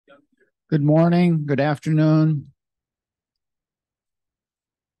Good morning, good afternoon.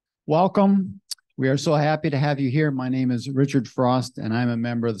 Welcome. We are so happy to have you here. My name is Richard Frost, and I'm a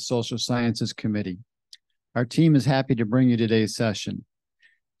member of the Social Sciences Committee. Our team is happy to bring you today's session.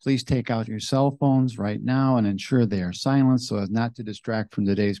 Please take out your cell phones right now and ensure they are silenced so as not to distract from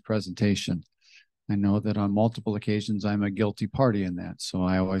today's presentation. I know that on multiple occasions I'm a guilty party in that, so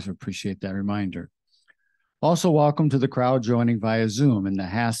I always appreciate that reminder. Also, welcome to the crowd joining via Zoom in the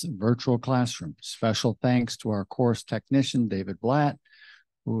Haas virtual classroom. Special thanks to our course technician, David Blatt,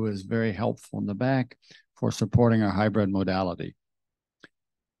 who is very helpful in the back for supporting our hybrid modality.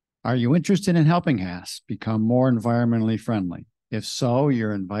 Are you interested in helping Haas become more environmentally friendly? If so,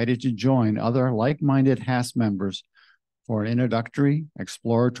 you're invited to join other like-minded Haas members for an introductory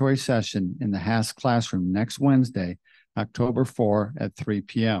exploratory session in the Haas classroom next Wednesday, October 4 at 3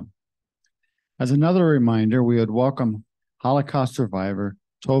 p.m. As another reminder, we would welcome Holocaust survivor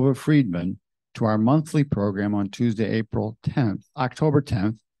Tova Friedman to our monthly program on Tuesday, October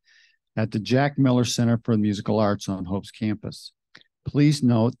 10th at the Jack Miller Center for the Musical Arts on Hope's campus. Please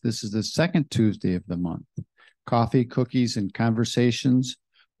note this is the second Tuesday of the month. Coffee, cookies, and conversations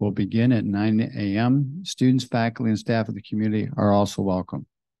will begin at 9 a.m. Students, faculty, and staff of the community are also welcome.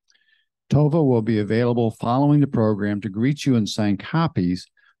 Tova will be available following the program to greet you and sign copies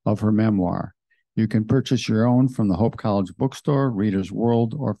of her memoir. You can purchase your own from the Hope College bookstore, Reader's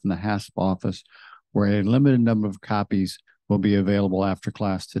World, or from the HASP office, where a limited number of copies will be available after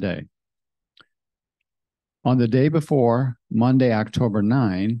class today. On the day before, Monday, October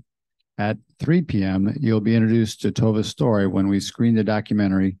 9, at 3 p.m., you'll be introduced to Tova's story when we screen the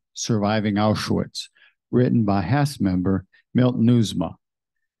documentary Surviving Auschwitz, written by HASP member Milton Nuzma.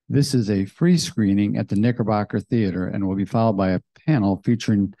 This is a free screening at the Knickerbocker Theater and will be followed by a panel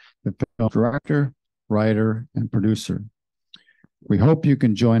featuring the film director, writer, and producer. We hope you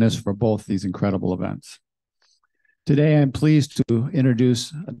can join us for both these incredible events. Today, I'm pleased to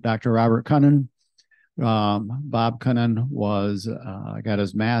introduce Dr. Robert Kunnen. Bob Kunnen got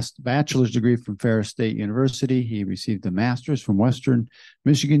his bachelor's degree from Ferris State University. He received a master's from Western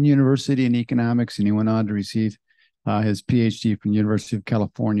Michigan University in economics, and he went on to receive his PhD from the University of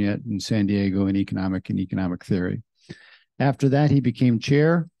California in San Diego in economic theory. After that, he became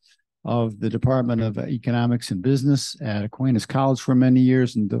chair of the Department of Economics and Business at Aquinas College for many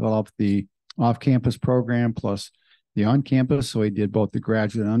years and developed the off-campus program plus the on-campus. So he did both the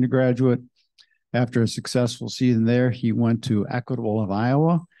graduate and undergraduate. After a successful season there, he went to Equitable of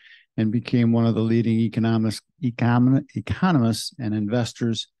Iowa and became one of the leading economists and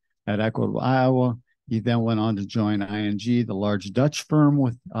investors at Equitable Iowa. He then went on to join ING, the large Dutch firm,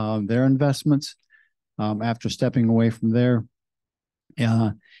 with their investments. After stepping away from there,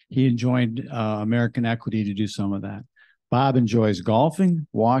 he joined American Equity to do some of that. Bob enjoys golfing,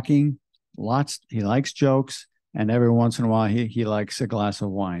 walking, he likes jokes, and every once in a while he likes a glass of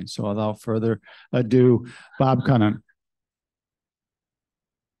wine. So without further ado, Bob Kunnen.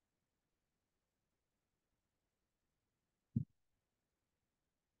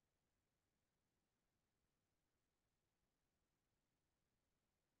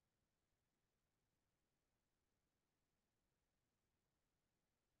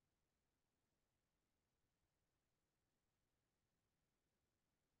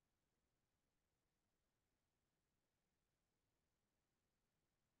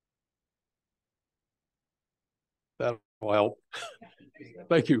 That'll help.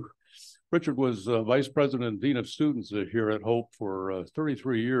 Thank you. Richard was Vice President and Dean of Students here at Hope for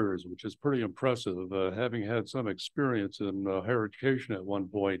 33 years, which is pretty impressive. Having had some experience in higher education at one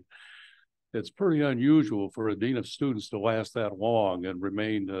point, it's pretty unusual for a Dean of Students to last that long and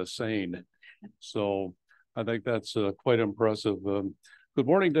remain sane. So I think that's quite impressive. Good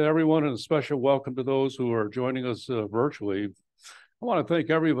morning to everyone, and a special welcome to those who are joining us virtually. I want to thank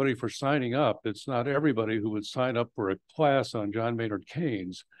everybody for signing up. It's not everybody who would sign up for a class on John Maynard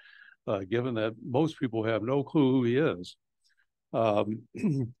Keynes, given that most people have no clue who he is.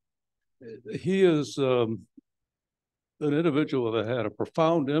 He is an individual that had a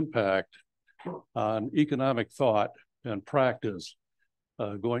profound impact on economic thought and practice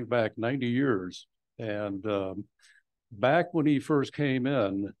going back 90 years. And back when he first came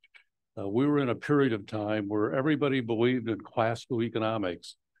in, we were in a period of time where everybody believed in classical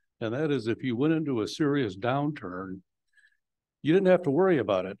economics. And that is, if you went into a serious downturn, you didn't have to worry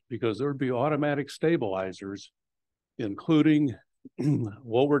about it because there would be automatic stabilizers, including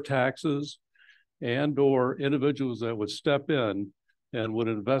lower taxes and or individuals that would step in and would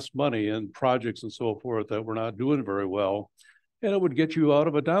invest money in projects and so forth that were not doing very well. And it would get you out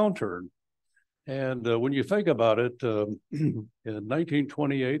of a downturn. And when you think about it, in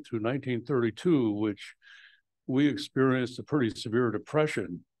 1928 through 1932, which we experienced a pretty severe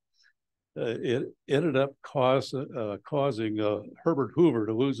depression, it ended up causing Herbert Hoover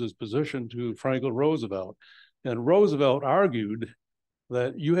to lose his position to Franklin Roosevelt. And Roosevelt argued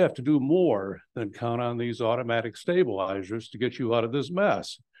that you have to do more than count on these automatic stabilizers to get you out of this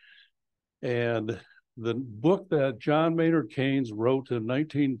mess. And the book that John Maynard Keynes wrote in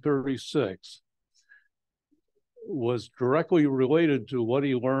 1936 was directly related to what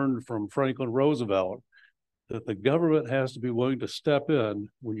he learned from Franklin Roosevelt, that the government has to be willing to step in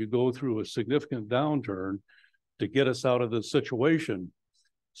when you go through a significant downturn to get us out of this situation.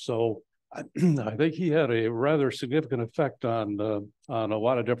 So I think he had a rather significant effect on a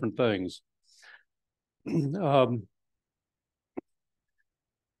lot of different things.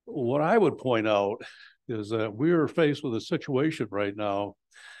 What I would point out is that we are faced with a situation right now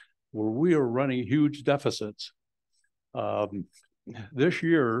where we are running huge deficits. This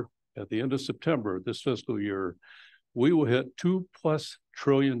year, at the end of September, this fiscal year, we will hit $2+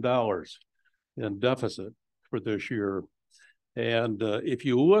 trillion in deficit for this year. And if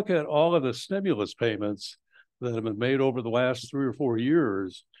you look at all of the stimulus payments that have been made over the last 3 or 4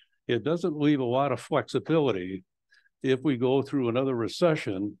 years, it doesn't leave a lot of flexibility if we go through another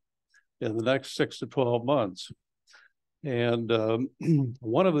recession in the next 6 to 12 months. And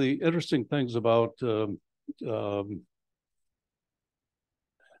one of the interesting things about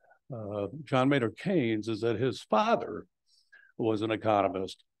John Maynard Keynes is that his father was an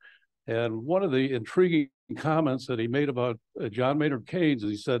economist. And one of the intriguing comments that he made about John Maynard Keynes is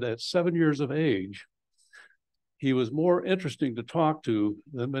he said at 7 years of age, he was more interesting to talk to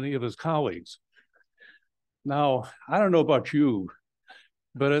than many of his colleagues. Now, I don't know about you,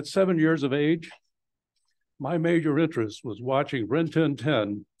 but at 7 years of age, my major interest was watching Rin Tin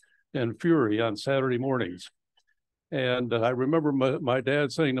Tin and Fury on Saturday mornings. And I remember my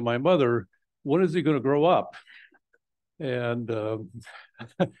dad saying to my mother, when is he going to grow up? And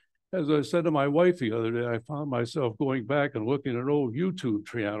as I said to my wife the other day, I found myself going back and looking at an old YouTube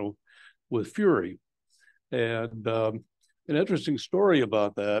channel with Fury. And an interesting story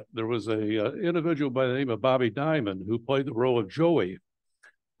about that, there was a individual by the name of Bobby Diamond who played the role of Joey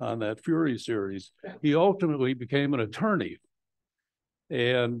on that Fury series. He ultimately became an attorney.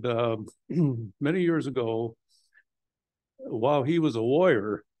 And many years ago, while he was a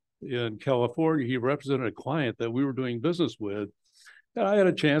lawyer in California, he represented a client that we were doing business with. And I had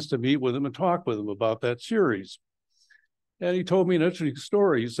a chance to meet with him and talk with him about that series. And he told me an interesting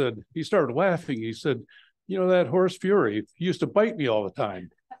story. He said, he started laughing. He said, you know, that horse Fury, he used to bite me all the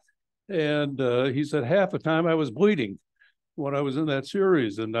time. And he said, half the time I was bleeding when I was in that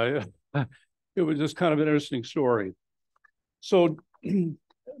series. And it was just kind of an interesting story. So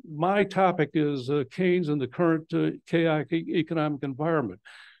my topic is Keynes and the current chaotic economic environment.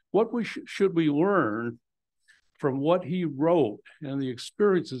 What should we learn from what he wrote and the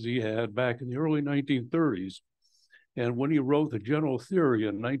experiences he had back in the early 1930s and when he wrote the general theory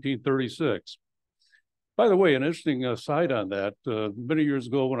in 1936? By the way, an interesting aside on that, many years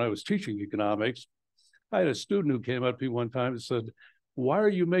ago when I was teaching economics, I had a student who came up to me one time and said, why are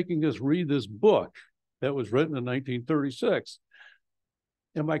you making us read this book that was written in 1936?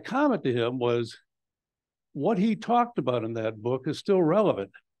 And my comment to him was, what he talked about in that book is still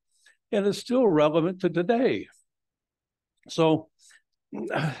relevant, and it's still relevant to today. So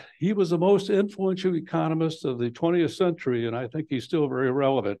he was the most influential economist of the 20th century, and I think he's still very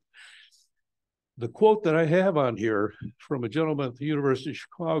relevant. The quote that I have on here from a gentleman at the University of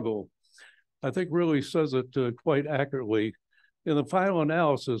Chicago, I think really says it quite accurately. In the final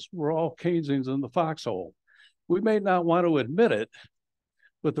analysis, we're all Keynesians in the foxhole. We may not want to admit it,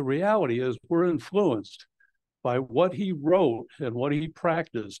 but the reality is we're influenced by what he wrote and what he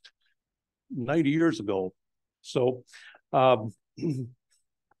practiced 90 years ago. So, so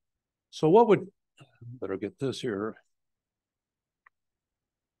what would, better get this here.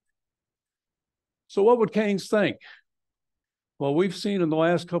 So what would Keynes think? Well, we've seen in the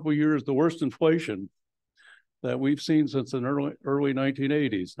last couple of years the worst inflation that we've seen since the early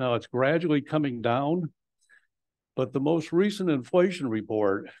 1980s. Now it's gradually coming down, but the most recent inflation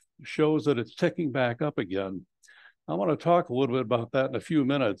report shows that it's ticking back up again. I want to talk a little bit about that in a few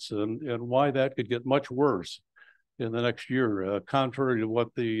minutes and why that could get much worse in the next year, contrary to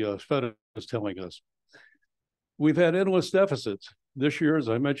what the Fed is telling us. We've had endless deficits. This year, as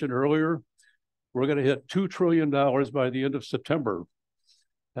I mentioned earlier, we're going to hit $2 trillion by the end of September.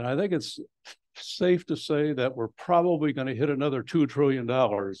 And I think it's safe to say that we're probably going to hit another $2 trillion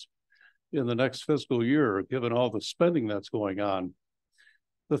in the next fiscal year, given all the spending that's going on.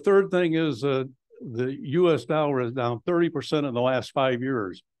 The third thing is the US dollar is down 30% in the last 5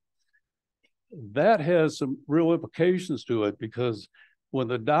 years. That has some real implications to it, because when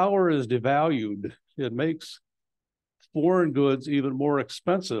the dollar is devalued, it makes foreign goods even more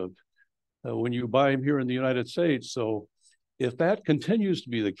expensive when you buy them here in the United States. So if that continues to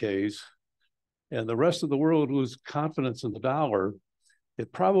be the case and the rest of the world loses confidence in the dollar,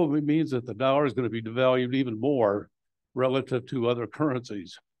 it probably means that the dollar is going to be devalued even more relative to other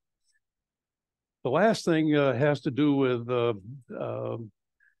currencies. The last thing has to do with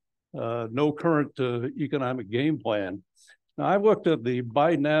no current economic game plan. Now, I've looked at the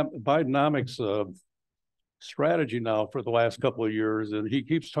Bidenomics strategy now for the last couple of years, and he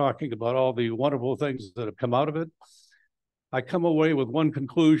keeps talking about all the wonderful things that have come out of it. I come away with one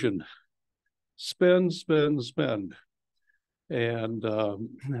conclusion: spend, spend, spend. And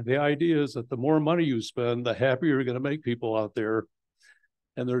the idea is that the more money you spend, the happier you're going to make people out there.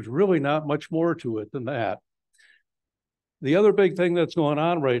 And there's really not much more to it than that. The other big thing that's going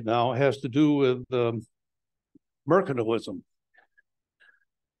on right now has to do with mercantilism.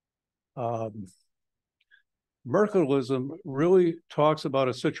 Mercantilism really talks about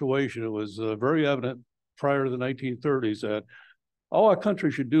a situation. It was very evident prior to the 1930s that all a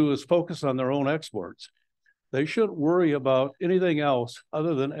country should do is focus on their own exports. They shouldn't worry about anything else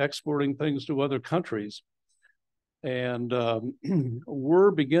other than exporting things to other countries. And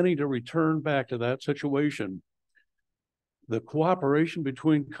we're beginning to return back to that situation. The cooperation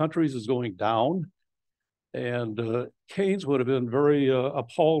between countries is going down. And Keynes would have been very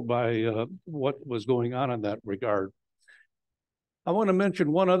appalled by what was going on in that regard. I want to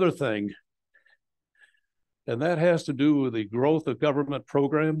mention one other thing, and that has to do with the growth of government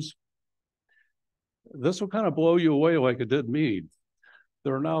programs. This will kind of blow you away like it did me.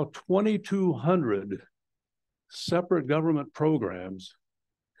 There are now 2,200 separate government programs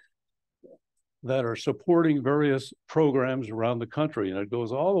that are supporting various programs around the country. And it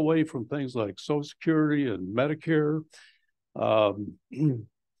goes all the way from things like Social Security and Medicare,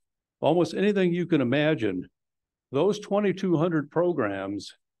 almost anything you can imagine. Those 2,200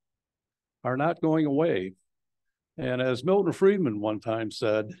 programs are not going away. And as Milton Friedman one time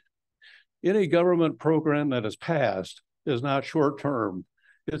said, any government program that is passed is not short-term.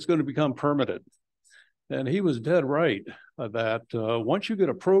 It's going to become permanent. And he was dead right that once you get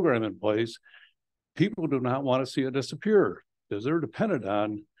a program in place, people do not want to see it disappear because they're dependent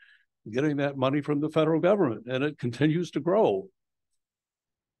on getting that money from the federal government, and it continues to grow.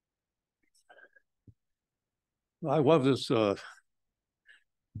 I love this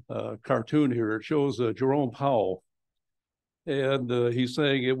cartoon here. It shows Jerome Powell. And he's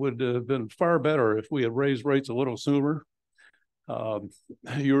saying it would have been far better if we had raised rates a little sooner.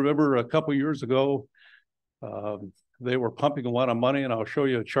 You remember a couple years ago, they were pumping a lot of money, and I'll show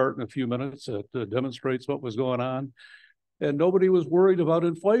you a chart in a few minutes that demonstrates what was going on. And nobody was worried about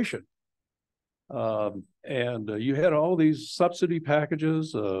inflation. And you had all these subsidy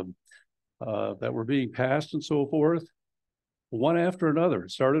packages that were being passed and so forth, one after another.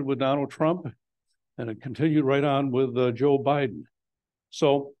 It started with Donald Trump, and it continued right on with Joe Biden.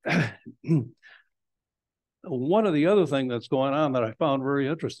 So one of the other things that's going on that I found very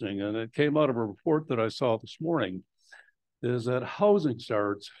interesting, and it came out of a report that I saw this morning, is that housing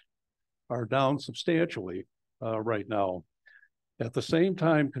starts are down substantially right now. At the same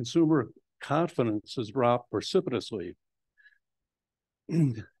time, consumer confidence has dropped precipitously.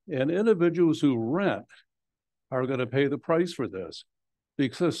 And individuals who rent are going to pay the price for this,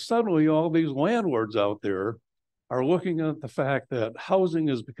 because suddenly all these landlords out there are looking at the fact that housing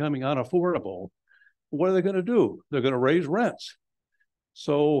is becoming unaffordable. What are they going to do? They're going to raise rents.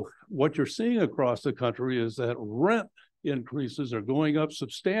 So what you're seeing across the country is that rent increases are going up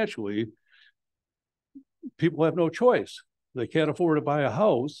substantially. People have no choice. They can't afford to buy a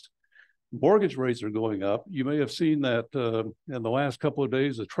house. Mortgage rates are going up. You may have seen that in the last couple of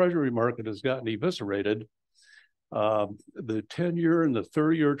days, the Treasury market has gotten eviscerated. The 10-year and the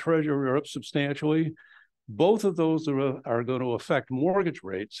 30-year Treasury are up substantially. Both of those are going to affect mortgage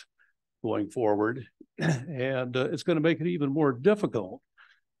rates going forward. And it's going to make it even more difficult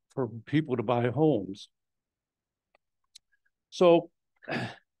for people to buy homes. So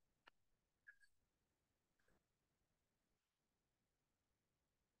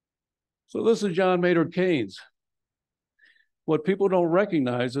this is John Maynard Keynes. What people don't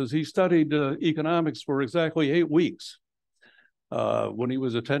recognize is he studied economics for exactly 8 weeks when he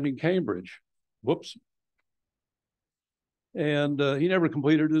was attending Cambridge. Whoops. And he never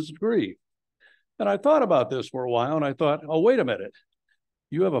completed his degree. And I thought about this for a while, and I thought, oh, wait a minute.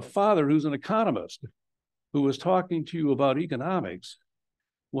 You have a father who's an economist who was talking to you about economics.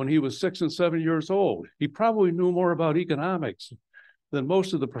 when he was 6 and 7 years old. He probably knew more about economics than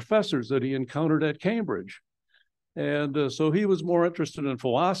most of the professors that he encountered at Cambridge. And so he was more interested in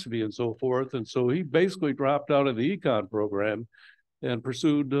philosophy and so forth. And so he basically dropped out of the econ program and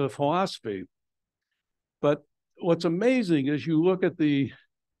pursued philosophy. But what's amazing is you look at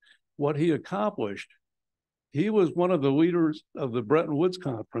what he accomplished. He was one of the leaders of the Bretton Woods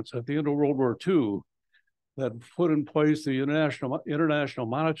Conference at the end of World War II that put in place the International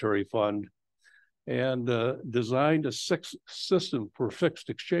Monetary Fund and designed a system for fixed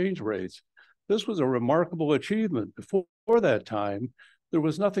exchange rates. This was a remarkable achievement. Before that time, there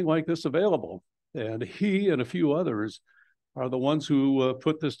was nothing like this available. And he and a few others are the ones who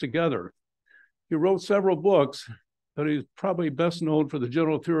put this together. He wrote several books, but he's probably best known for the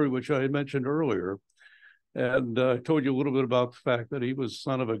general theory, which I had mentioned earlier. And I told you a little bit about the fact that he was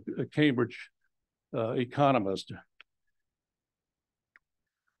son of a Cambridge economist.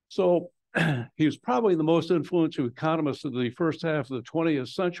 So he was probably the most influential economist of the first half of the 20th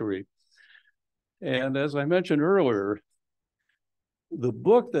century. And as I mentioned earlier, the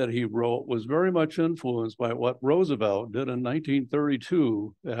book that he wrote was very much influenced by what Roosevelt did in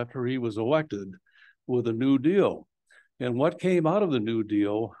 1932 after he was elected with a New Deal. And what came out of the New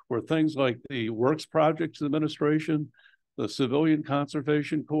Deal were things like the Works Projects Administration, the Civilian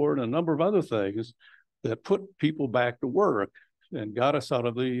Conservation Corps, and a number of other things that put people back to work and got us out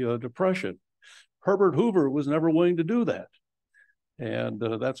of the Depression. Herbert Hoover was never willing to do that. And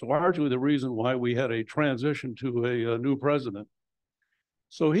that's largely the reason why we had a transition to a new president.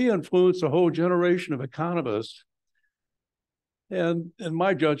 So he influenced a whole generation of economists. And in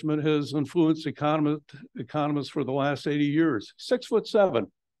my judgment, has influenced economists for the last 80 years. 6'7". That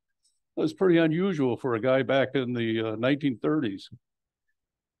was pretty unusual for a guy back in the 1930s.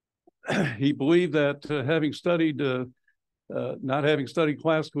 He believed that not having studied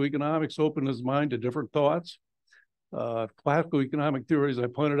classical economics opened his mind to different thoughts. Classical economic theories, I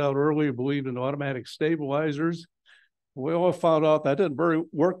pointed out earlier, believed in automatic stabilizers. We all found out that didn't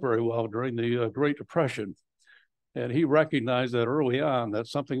work very well during the Great Depression. And he recognized that early on that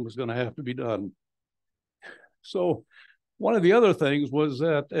something was going to have to be done. So one of the other things was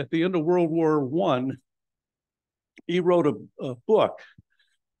that at the end of World War I, he wrote a book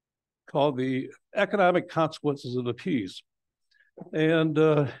called The Economic Consequences of the Peace. And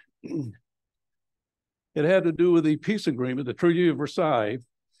it had to do with the peace agreement, the Treaty of Versailles,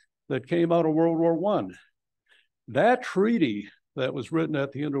 that came out of World War I. That treaty that was written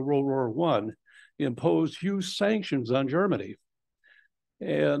at the end of World War I imposed huge sanctions on Germany.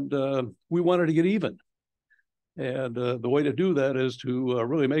 And we wanted to get even. And the way to do that is to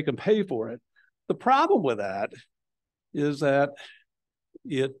really make them pay for it. The problem with that is that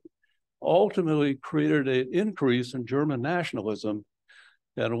it ultimately created an increase in German nationalism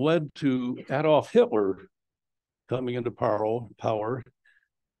and led to Adolf Hitler coming into power,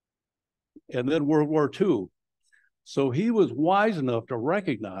 and then World War II. So he was wise enough to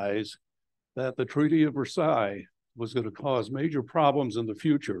recognize that the Treaty of Versailles was going to cause major problems in the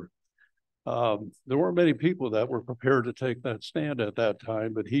future. There weren't many people that were prepared to take that stand at that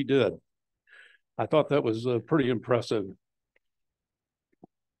time, but he did. I thought that was pretty impressive.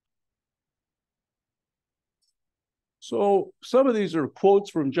 So some of these are quotes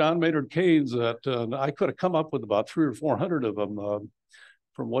from John Maynard Keynes that I could have come up with about 300 or 400 of them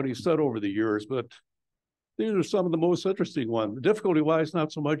from what he said over the years, but these are some of the most interesting ones. The difficulty lies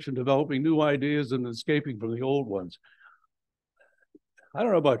not so much in developing new ideas and escaping from the old ones. I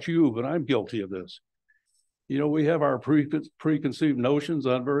don't know about you, but I'm guilty of this. You know, we have our preconceived notions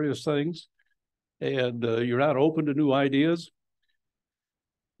on various things, and you're not open to new ideas.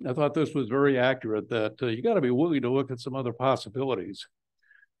 I thought this was very accurate, that you got to be willing to look at some other possibilities.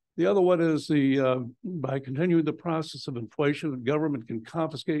 The other one is by continuing the process of inflation, the government can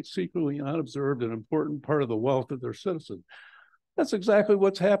confiscate secretly and unobserved an important part of the wealth of their citizens. That's exactly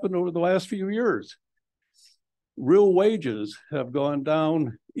what's happened over the last few years. Real wages have gone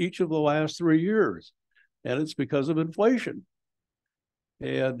down each of the last 3 years, and it's because of inflation.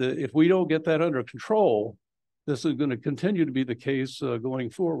 And if we don't get that under control, this is going to continue to be the case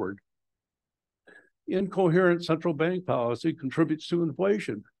going forward. Incoherent central bank policy contributes to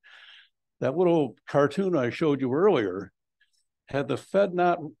inflation. That little cartoon I showed you earlier, had the Fed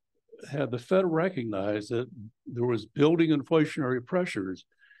recognized that there was building inflationary pressures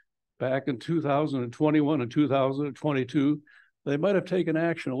back in 2021 and 2022, they might have taken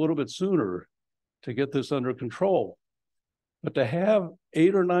action a little bit sooner to get this under control. But to have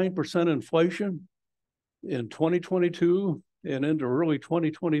 8 or 9% inflation in 2022 and into early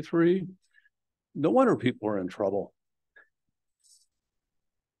 2023, no wonder people are in trouble.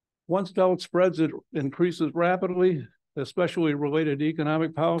 Once doubt spreads, it increases rapidly, especially related to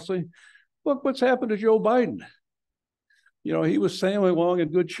economic policy. Look what's happened to Joe Biden. You know, he was sailing along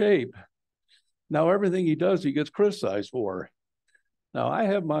in good shape. Now everything he does, he gets criticized for. Now I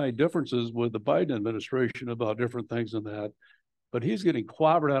have my differences with the Biden administration about different things in that, but he's getting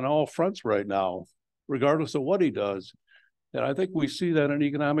clobbered on all fronts right now, regardless of what he does. And I think we see that in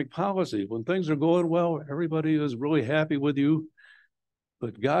economic policy. When things are going well, everybody is really happy with you,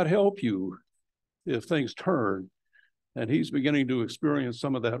 but God help you if things turn. And he's beginning to experience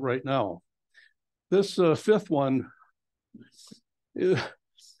some of that right now. This fifth one,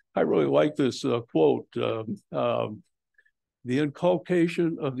 I really like this quote. The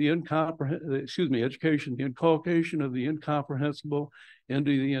inculcation of the education, the inculcation of the incomprehensible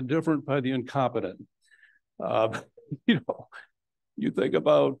into the indifferent by the incompetent. You know, you think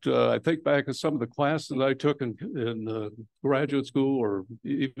about, I think back to some of the classes I took in graduate school or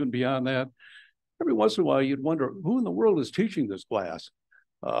even beyond that. Every once in a while, you'd wonder, who in the world is teaching this class?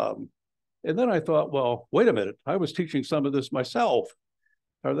 And then I thought, well, wait a minute, I was teaching some of this myself.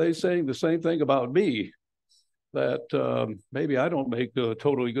 Are they saying the same thing about me? That maybe I don't make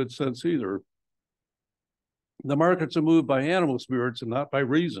totally good sense either. The markets are moved by animal spirits and not by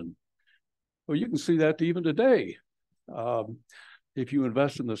reason. Well, you can see that even today. If you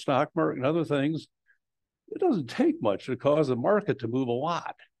invest in the stock market and other things, it doesn't take much to cause the market to move a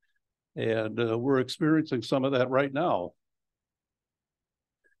lot. And we're experiencing some of that right now.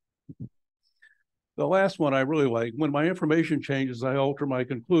 The last one I really like, when my information changes, I alter my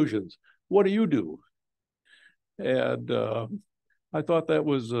conclusions. What do you do? And I thought that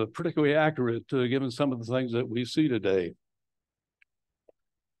was particularly accurate given some of the things that we see today.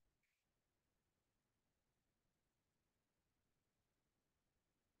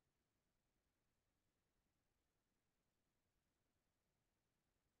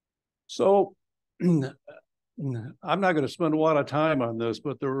 So I'm not going to spend a lot of time on this,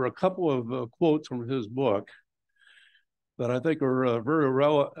 but there are a couple of quotes from his book that I think are very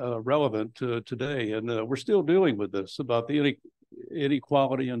relevant to today. And we're still dealing with this about the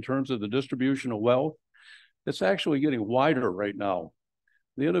inequality in terms of the distribution of wealth. It's actually getting wider right now.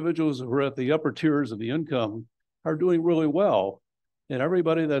 The individuals who are at the upper tiers of the income are doing really well. And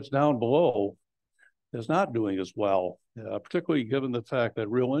everybody that's down below is not doing as well, particularly given the fact that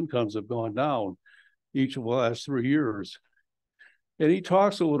real incomes have gone down each of the last 3 years. And he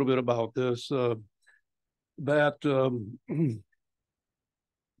talks a little bit about this, that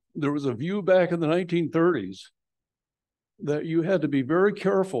there was a view back in the 1930s that you had to be very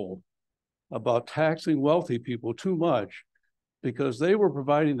careful about taxing wealthy people too much because they were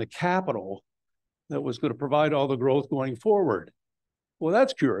providing the capital that was going to provide all the growth going forward. Well,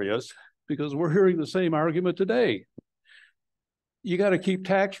 that's curious because we're hearing the same argument today. You got to keep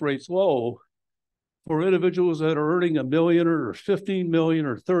tax rates low for individuals that are earning $1 million or $15 million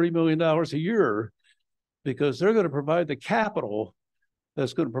or $30 million a year, because they're going to provide the capital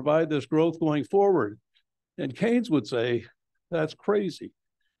that's going to provide this growth going forward. And Keynes would say, that's crazy.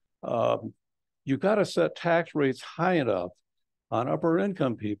 You got to set tax rates high enough on upper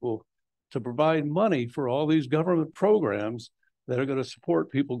income people to provide money for all these government programs that are going to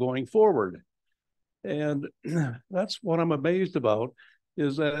support people going forward. And that's what I'm amazed about,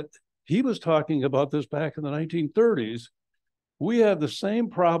 is that he was talking about this back in the 1930s. We have the same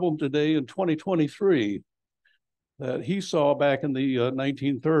problem today in 2023 that he saw back in the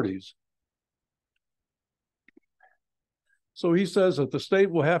 1930s. So he says that the state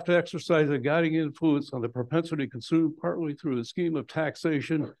will have to exercise a guiding influence on the propensity to consume, partly through a scheme of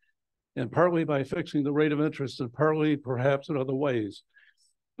taxation and partly by fixing the rate of interest and partly perhaps in other ways.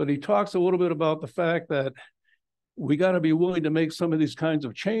 But he talks a little bit about the fact that we got to be willing to make some of these kinds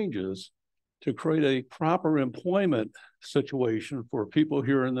of changes to create a proper employment situation for people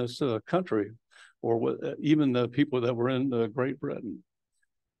here in this country, or even the people that were in Great Britain.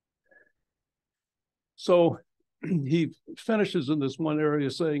 So he finishes in this one area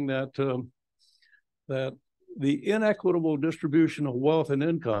saying that, that the inequitable distribution of wealth and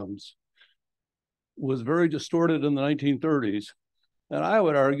incomes was very distorted in the 1930s. And I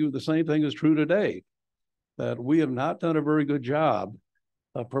would argue the same thing is true today, that we have not done a very good job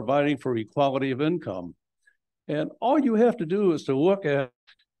of providing for equality of income. And all you have to do is to look at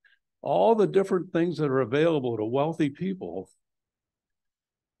all the different things that are available to wealthy people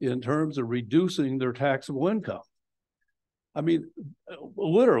in terms of reducing their taxable income. I mean,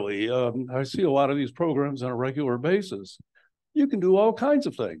 literally, I see a lot of these programs on a regular basis. You can do all kinds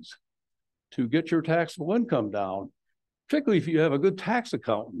of things to get your taxable income down, particularly if you have a good tax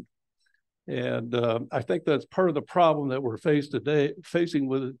accountant. And I think that's part of the problem that we're facing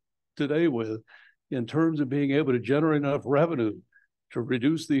with today with in terms of being able to generate enough revenue to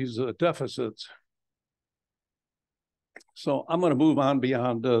reduce these deficits. So I'm going to move on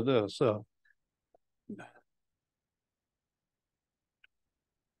beyond this.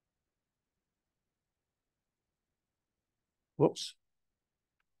 Whoops.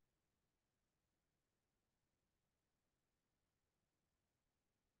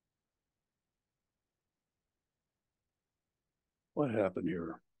 What happened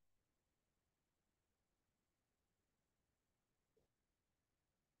here?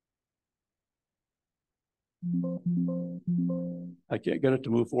 I can't get it to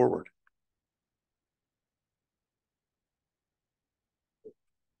move forward.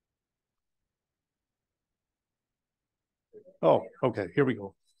 Oh, okay, here we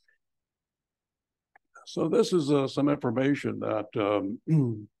go. So this is some information that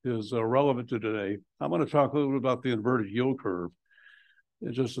is relevant to today. I'm going to talk a little bit about the inverted yield curve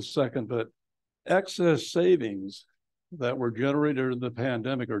in just a second, but excess savings that were generated in the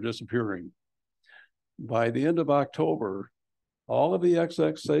pandemic are disappearing. By the end of October, all of the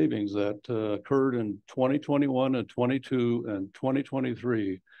excess savings that occurred in 2021 and 22 and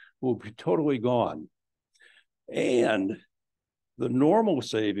 2023 will be totally gone. And the normal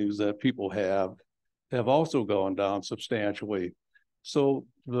savings that people have also gone down substantially. So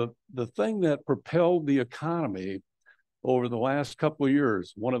the thing that propelled the economy over the last couple of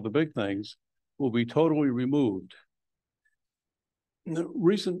years, one of the big things, will be totally removed. The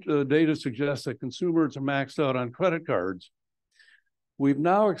recent data suggests that consumers are maxed out on credit cards. We've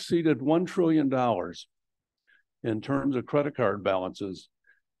now exceeded $1 trillion in terms of credit card balances.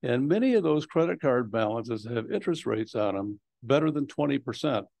 And many of those credit card balances have interest rates on them better than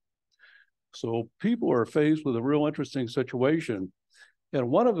 20%. So people are faced with a real interesting situation. And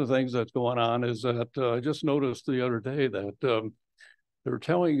one of the things that's going on is that I just noticed the other day that they're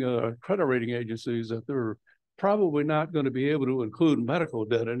telling credit rating agencies that they're probably not going to be able to include medical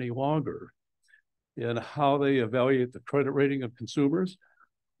debt any longer in how they evaluate the credit rating of consumers.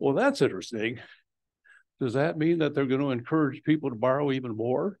 Well, that's interesting. Does that mean that they're going to encourage people to borrow even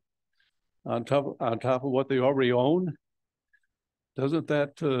more on top of what they already own? Doesn't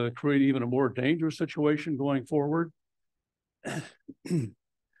that create even a more dangerous situation going forward?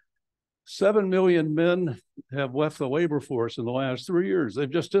 7 million men have left the labor force in the last 3 years. They've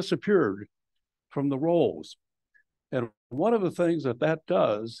just disappeared from the rolls. And one of the things that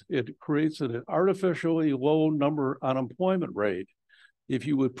does, it creates an artificially low unemployment rate. If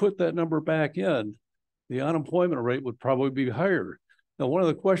you would put that number back in, the unemployment rate would probably be higher. Now, one of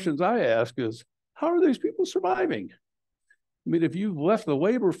the questions I ask is, how are these people surviving? I mean, if you've left the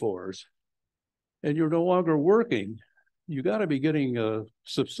labor force and you're no longer working, you got to be getting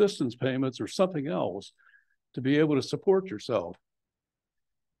subsistence payments or something else to be able to support yourself.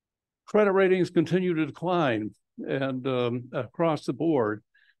 Credit ratings continue to decline, and across the board,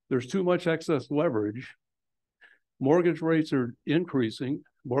 there's too much excess leverage. Mortgage rates are increasing,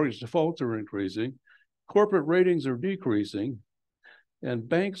 mortgage defaults are increasing, corporate ratings are decreasing, and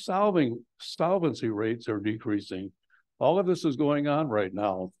bank solvency rates are decreasing. All of this is going on right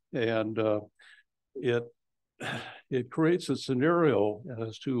now, and it creates a scenario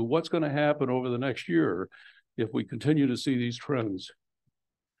as to what's going to happen over the next year if we continue to see these trends.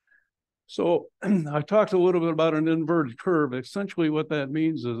 So I talked a little bit about an inverted curve. Essentially what that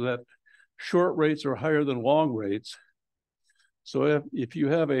means is that short rates are higher than long rates. So if you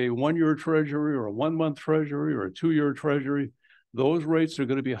have a 1-year treasury or a 1-month treasury or a 2-year treasury, those rates are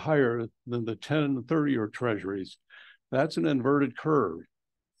going to be higher than the 10 and 30-year treasuries. That's an inverted curve.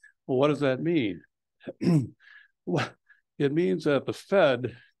 Well, what does that mean? It means that the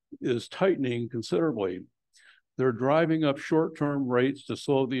Fed is tightening considerably. They're driving up short-term rates to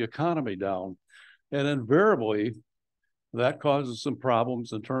slow the economy down. And invariably, that causes some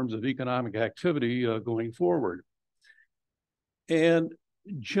problems in terms of economic activity going forward. And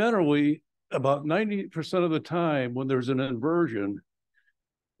generally, about 90% of the time when there's an inversion,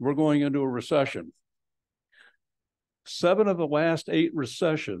 we're going into a recession. 7 of the last 8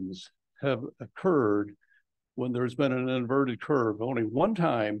 recessions have occurred when there's been an inverted curve. Only one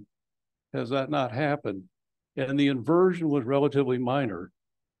time has that not happened. And the inversion was relatively minor.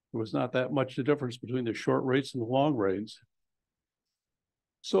 There was not that much the difference between the short rates and the long rates.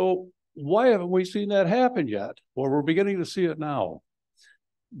 So why haven't we seen that happen yet? Well, we're beginning to see it now.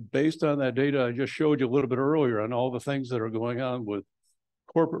 Based on that data I just showed you a little bit earlier on all the things that are going on with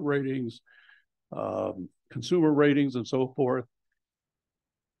corporate ratings, consumer ratings, and so forth.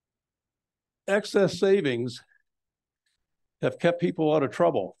 Excess savings have kept people out of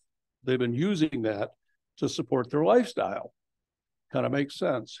trouble. They've been using that to support their lifestyle. Kind of makes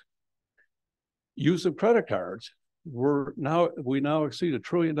sense. use of credit cards. We now exceed $1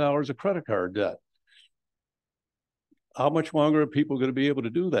 trillion of credit card debt. How much longer are people going to be able to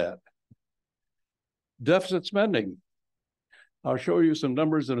do that? Deficit spending. I'll show you some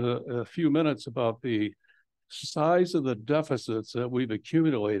numbers in a few minutes about the size of the deficits that we've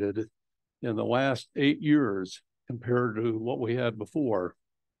accumulated in the last 8 years compared to what we had before.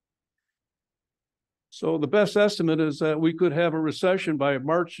 So the best estimate is that we could have a recession by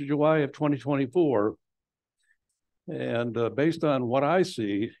March to July of 2024. And based on what I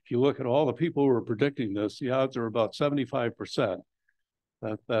see, if you look at all the people who are predicting this, the odds are about 75%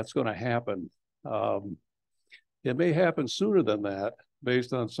 that that's going to happen. It may happen sooner than that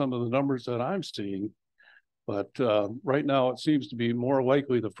based on some of the numbers that I'm seeing. But right now, it seems to be more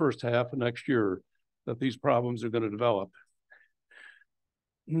likely the first half of next year that these problems are going to develop.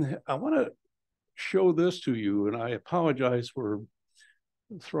 I want to show this to you, and I apologize for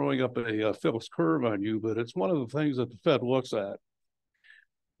throwing up a Phillips curve on you, but it's one of the things that the Fed looks at.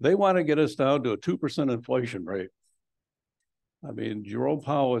 They want to get us down to a 2% inflation rate. I mean, Jerome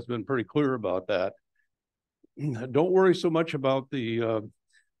Powell has been pretty clear about that. Don't worry so much about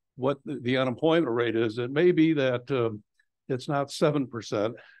what the unemployment rate is. It may be that it's not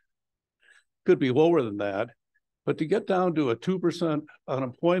 7%, could be lower than that. But to get down to a 2%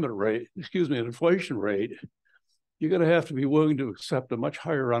 unemployment rate, an inflation rate, you're going to have to be willing to accept a much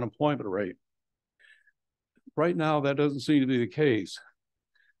higher unemployment rate. Right now, that doesn't seem to be the case.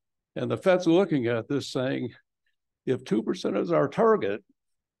 And the Fed's looking at this saying, if 2% is our target,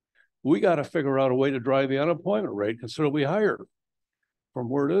 we got to figure out a way to drive the unemployment rate considerably higher from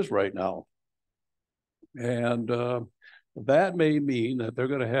where it is right now. And that may mean that they're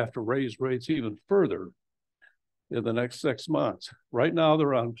going to have to raise rates even further in the next 6 months. Right now,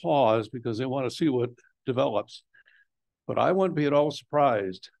 they're on pause because they want to see what develops. But I wouldn't be at all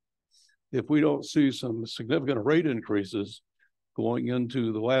surprised if we don't see some significant rate increases going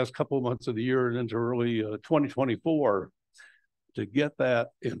into the last couple of months of the year and into early 2024 to get that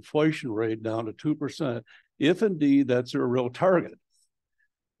inflation rate down to 2%, if indeed that's their real target.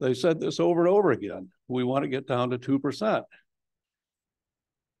 They said this over and over again. We want to get down to 2%.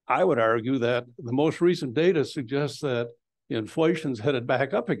 I would argue that the most recent data suggests that inflation's headed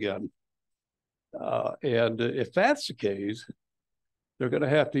back up again. And if that's the case, they're going to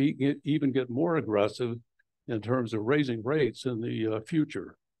have to even get more aggressive in terms of raising rates in the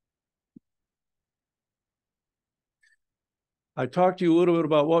future. I talked to you a little bit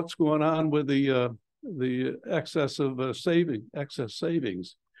about what's going on with the excess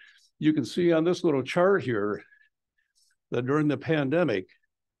savings. You can see on this little chart here that during the pandemic,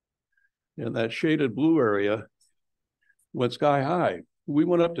 in that shaded blue area, went sky high. We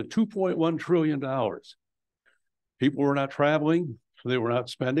went up to $2.1 trillion. People were not traveling, so they were not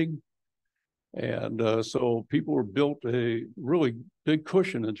spending. And so people were built a really big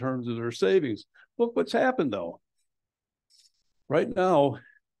cushion in terms of their savings. Look what's happened though. Right now,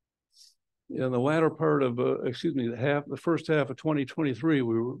 in the latter part of, the first half of 2023,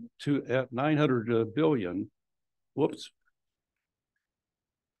 we were at 900 billion. Whoops.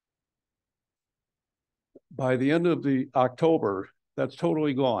 By the end of the October, that's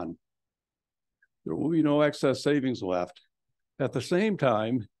totally gone. There will be no excess savings left. At the same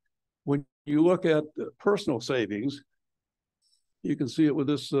time, when you look at personal savings, you can see it with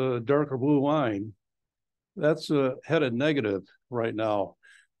this darker blue line. That's headed negative right now.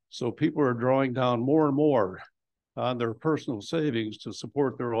 So people are drawing down more and more on their personal savings to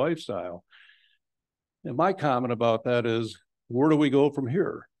support their lifestyle. And my comment about that is, where do we go from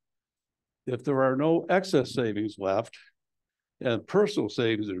here? If there are no excess savings left and personal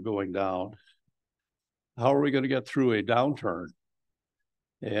savings are going down, how are we going to get through a downturn?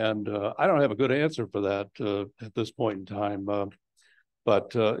 And I don't have a good answer for that at this point in time,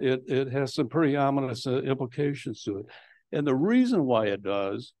 but it has some pretty ominous implications to it. And the reason why it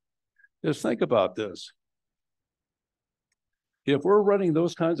does is, think about this. If we're running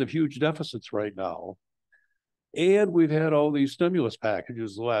those kinds of huge deficits right now, and we've had all these stimulus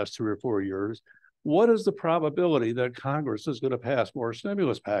packages the last 3 or 4 years, what is the probability that Congress is going to pass more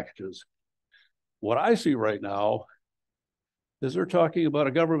stimulus packages? What I see right now is they're talking about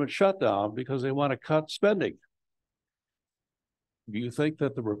a government shutdown because they want to cut spending. Do you think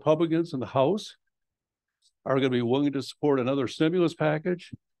that the Republicans in the House are going to be willing to support another stimulus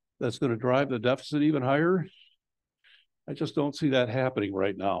package that's going to drive the deficit even higher? I just don't see that happening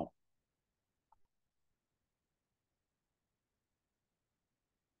right now.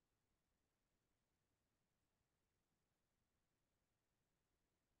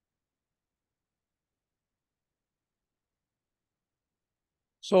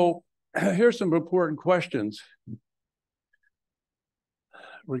 So here's some important questions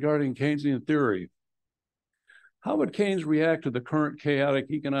regarding Keynesian theory. How would Keynes react to the current chaotic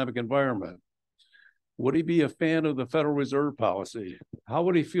economic environment? Would he be a fan of the Federal Reserve policy? How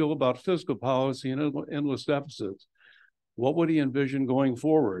would he feel about fiscal policy and endless deficits? What would he envision going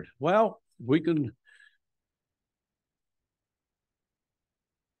forward? Well, we can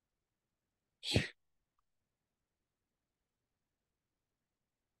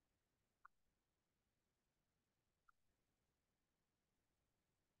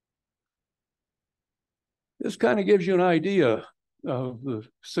this kind of gives you an idea of the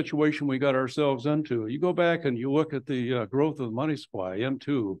situation we got ourselves into. You go back and you look at the growth of the money supply,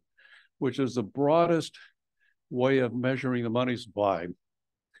 M2, which is the broadest way of measuring the money supply.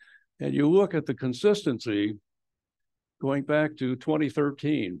 And you look at the consistency going back to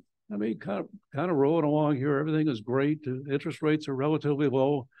 2013. I mean, kind of rolling along here. Everything is great. Interest rates are relatively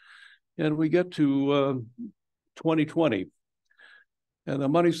low. And we get to 2020, and the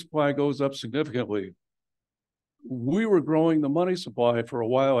money supply goes up significantly. We were growing the money supply for a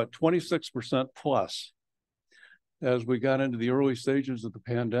while at 26% plus as we got into the early stages of the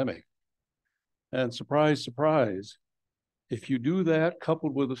pandemic. And surprise, surprise, if you do that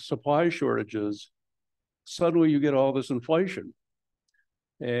coupled with the supply shortages, suddenly you get all this inflation.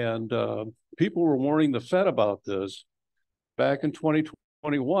 And people were warning the Fed about this back in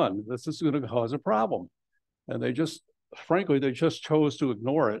 2021. This is going to cause a problem. And they just, frankly, they just chose to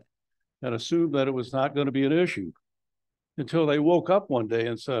ignore it and assumed that it was not going to be an issue until they woke up one day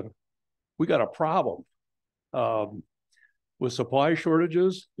and said, we got a problem. With supply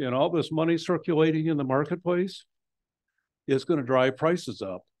shortages and all this money circulating in the marketplace, it's going to drive prices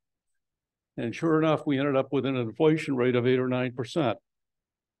up. And sure enough, we ended up with an inflation rate of 8 or 9%.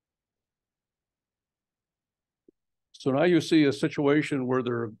 So now you see a situation where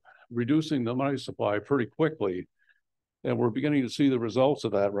they're reducing the money supply pretty quickly, and we're beginning to see the results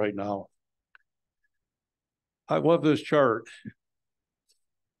of that right now. I love this chart.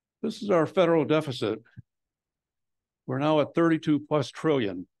 This is our federal deficit. We're now at 32 plus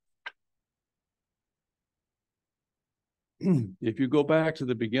trillion. If you go back to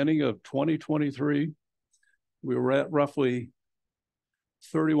the beginning of 2023, we were at roughly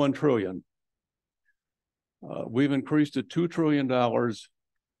 31 trillion. We've increased to $2 trillion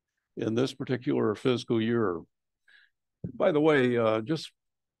in this particular fiscal year. By the way, just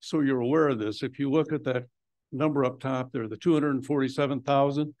so you're aware of this, if you look at that number up top there, the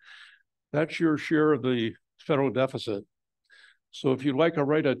 247,000, that's your share of the federal deficit. So if you'd like to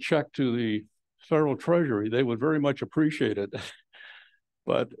write a check to the federal treasury, they would very much appreciate it.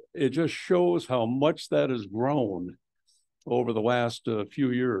 But it just shows how much that has grown over the last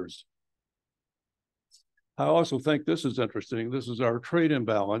few years. I also think this is interesting. This is our trade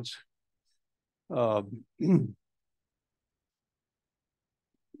imbalance. Well,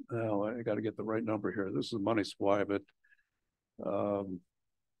 I got to get the right number here. This is money supply, but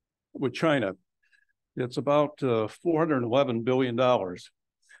with China, it's about $411 billion.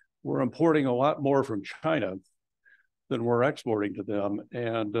 We're importing a lot more from China than we're exporting to them,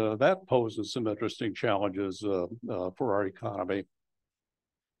 and that poses some interesting challenges for our economy.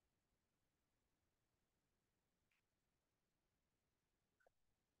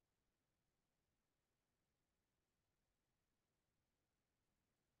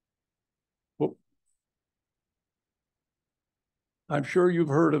 I'm sure you've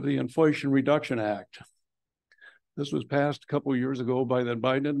heard of the Inflation Reduction Act. This was passed a couple of years ago by the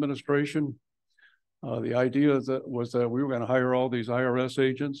Biden administration. The idea was that we were going to hire all these IRS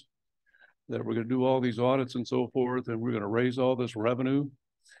agents, that we're going to do all these audits and so forth, and we're going to raise all this revenue.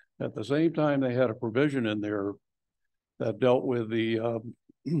 At the same time, they had a provision in there that dealt with the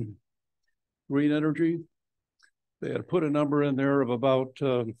green energy. They had put a number in there of about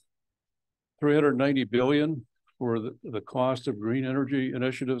 390 billion for the cost of green energy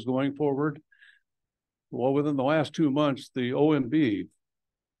initiatives going forward. Well, within the last 2 months, the OMB,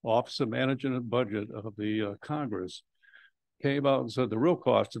 Office of Management and Budget of the Congress, came out and said the real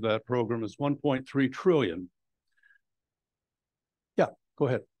cost of that program is 1.3 trillion. Yeah, go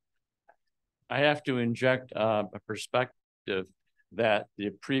ahead. I have to inject a perspective that the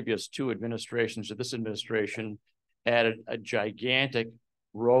previous two administrations of this administration added a gigantic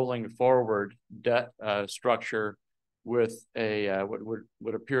rolling forward debt structure with a what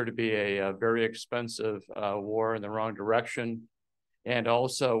would appear to be a very expensive war in the wrong direction, and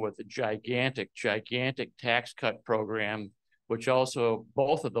also with a gigantic tax cut program, which also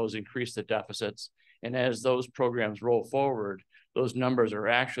both of those increase the deficits. And as those programs roll forward, those numbers are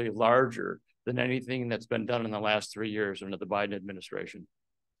actually larger than anything that's been done in the last 3 years under the Biden administration.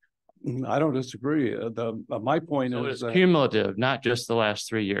 I don't disagree. My point So is it's that cumulative, not just the last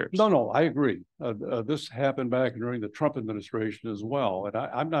 3 years. no, I agree. This happened back during the Trump administration as well, and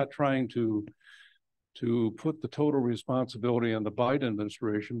I'm not trying to put the total responsibility on the Biden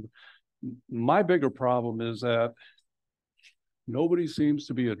administration. My bigger problem is that nobody seems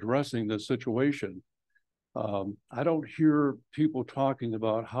to be addressing this situation. I don't hear people talking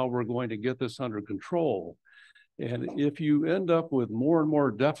about how we're going to get this under control. And if you end up with more and more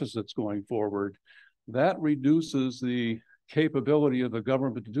deficits going forward, that reduces the capability of the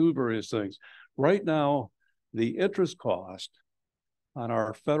government to do various things. Right now, the interest cost on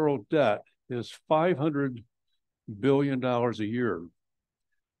our federal debt is $500 billion a year.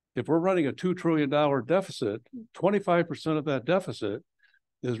 If we're running a $2 trillion deficit, 25% of that deficit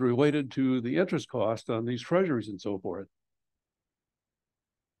is related to the interest cost on these treasuries and so forth.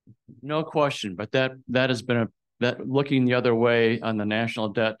 No question, but that has been that looking the other way on the national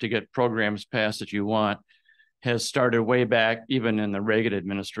debt to get programs passed that you want has started way back even in the Reagan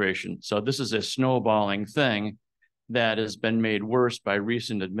administration. So this is a snowballing thing that has been made worse by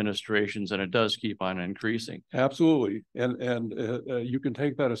recent administrations, and it does keep on increasing. Absolutely, and you can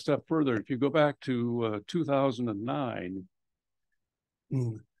take that a step further. If you go back to 2009,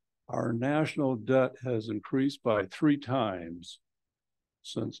 our national debt has increased by 3 times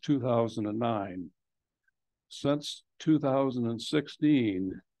since 2009. Since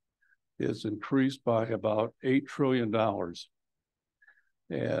 2016, it's increased by about $8 trillion.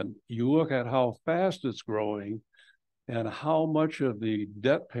 And you look at how fast it's growing and how much of the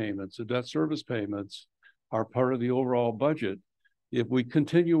debt payments, the debt service payments, are part of the overall budget. If we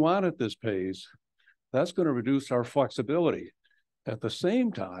continue on at this pace, that's going to reduce our flexibility. At the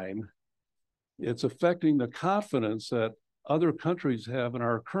same time, it's affecting the confidence that other countries have in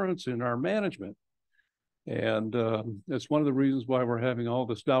our currency and our management. And it's one of the reasons why we're having all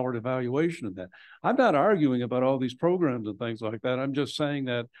this dollar devaluation in that. I'm not arguing about all these programs and things like that. I'm just saying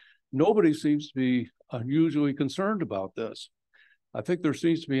that nobody seems to be unusually concerned about this. I think there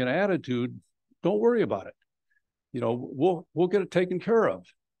seems to be an attitude, don't worry about it. You know, we'll get it taken care of.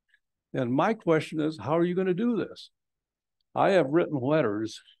 And my question is, how are you going to do this? I have written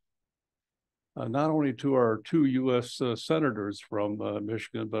letters not only to our 2 U.S. Senators from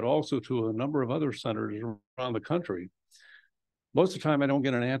Michigan, but also to a number of other senators around the country. Most of the time, I don't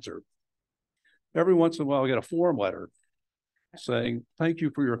get an answer. Every once in a while, I get a form letter saying, thank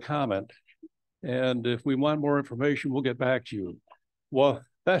you for your comment. And if we want more information, we'll get back to you. Well,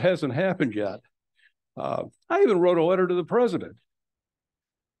 that hasn't happened yet. I even wrote a letter to the president.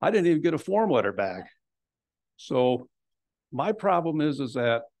 I didn't even get a form letter back. So my problem is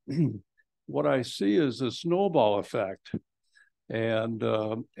that what I see is a snowball effect, and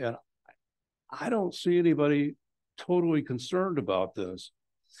I don't see anybody totally concerned about this.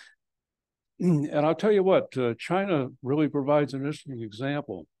 And I'll tell you what, China really provides an interesting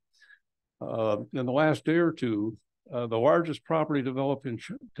example. In the last day or two, the largest property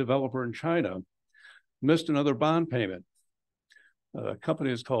developer in China missed another bond payment. The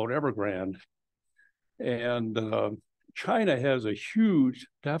company is called Evergrande, and China has a huge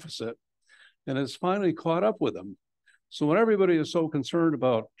deficit, and it's finally caught up with them. So when everybody is so concerned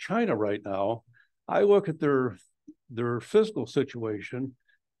about China right now, I look at their fiscal situation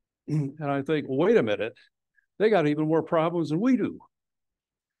and I think, well, wait a minute, they got even more problems than we do.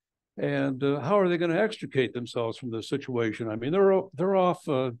 And how are they going to extricate themselves from this situation? I mean, they're off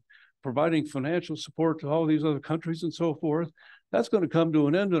providing financial support to all these other countries and so forth. That's going to come to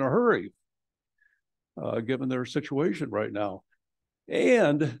an end in a hurry, given their situation right now.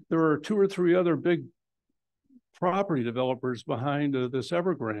 And there are 2 or 3 other big property developers behind this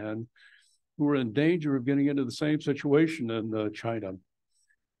Evergrande who are in danger of getting into the same situation in China.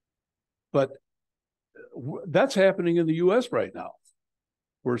 But that's happening in the U.S. right now.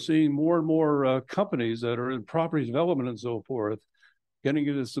 We're seeing more and more companies that are in property development and so forth getting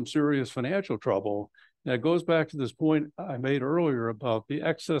into some serious financial trouble. And it goes back to this point I made earlier about the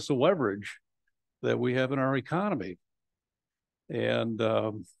excess of leverage that we have in our economy. And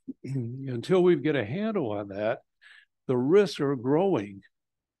until we get a handle on that, the risks are growing.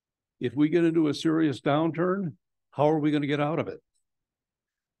 If we get into a serious downturn, how are we going to get out of it?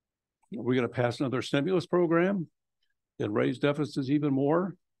 Are we going to pass another stimulus program and raise deficits even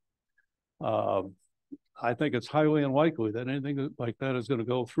more? I think it's highly unlikely that anything like that is going to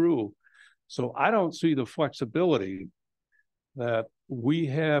go through. So I don't see the flexibility that we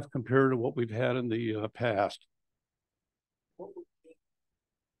have compared to what we've had in the past.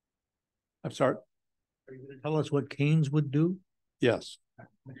 I'm sorry? Are you going to tell us what Keynes would do? Yes.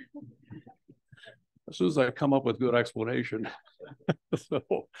 As soon as I come up with good explanation.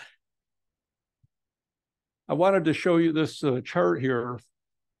 So I wanted to show you this chart here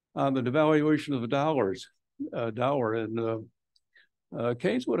on the devaluation of the dollar. And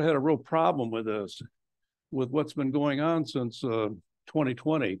Keynes would have had a real problem with this, with what's been going on since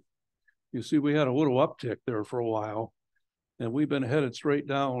 2020. You see, we had a little uptick there for a while, and we've been headed straight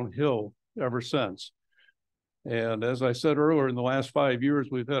downhill ever since. And as I said earlier, in the last 5 years,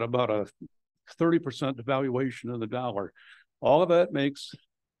 we've had about a 30% devaluation of the dollar. All of that makes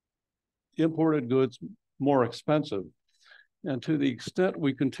imported goods more expensive. And to the extent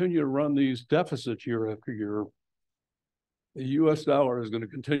we continue to run these deficits year after year, the US dollar is going to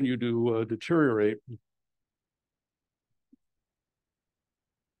continue to deteriorate.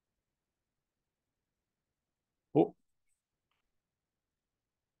 Oh.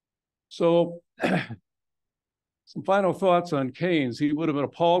 So some final thoughts on Keynes. He would have been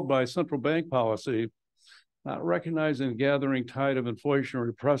appalled by central bank policy, not recognizing the gathering tide of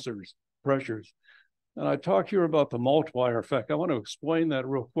inflationary pressures. And I talk here about the multiplier effect. I want to explain that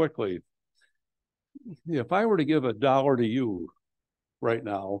real quickly. If I were to give $1 to you right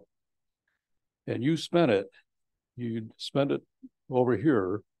now, and you spent it, you'd spend it over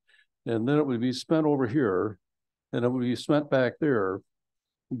here, and then it would be spent over here, and it would be spent back there,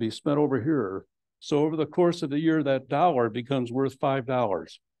 and be spent over here. So over the course of the year, that dollar becomes worth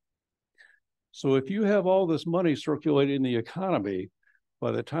 $5. So if you have all this money circulating in the economy,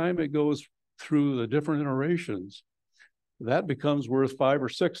 by the time it goes through the different iterations, that becomes worth $5 or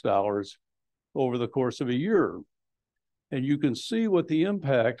 $6 over the course of a year. And you can see what the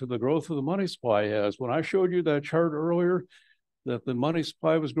impact of the growth of the money supply has. When I showed you that chart earlier, that the money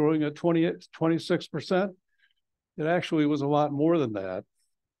supply was growing at 26%, it actually was a lot more than that,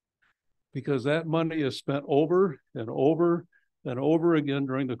 because that money is spent over and over and over again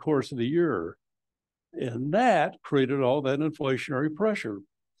during the course of the year. And that created all that inflationary pressure.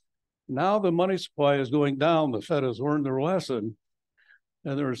 Now the money supply is going down. The Fed has learned their lesson,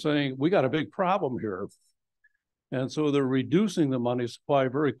 and they're saying, we got a big problem here. And so they're reducing the money supply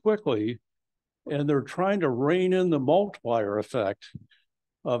very quickly, and they're trying to rein in the multiplier effect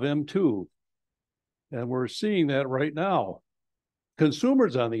of M2. And we're seeing that right now.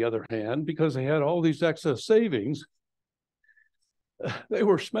 Consumers, on the other hand, because they had all these excess savings, they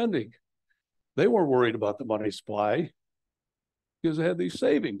were spending. They weren't worried about the money supply because they had these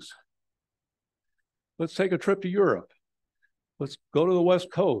savings. Let's take a trip to Europe. Let's go to the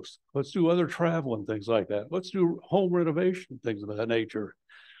West Coast. Let's do other travel and things like that. Let's do home renovation, things of that nature.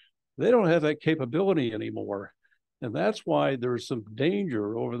 They don't have that capability anymore. And that's why there's some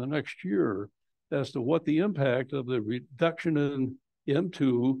danger over the next year as to what the impact of the reduction in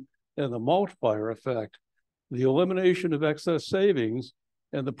M2 and the multiplier effect, the elimination of excess savings,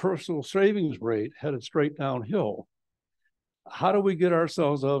 and the personal savings rate headed straight downhill. How do we get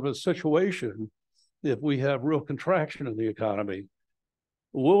ourselves out of a situation if we have real contraction in the economy?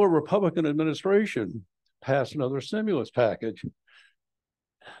 Will a Republican administration pass another stimulus package?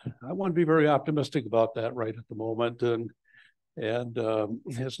 I want to be very optimistic about that right at the moment. And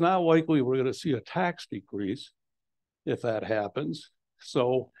it's not likely we're going to see a tax decrease if that happens.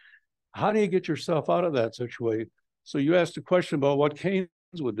 So how do you get yourself out of that situation? So you asked a question about what Keynes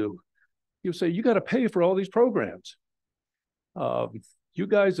would do. You say, you got to pay for all these programs. You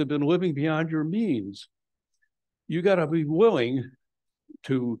guys have been living beyond your means. You got to be willing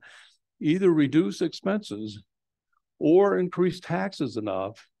to either reduce expenses or increase taxes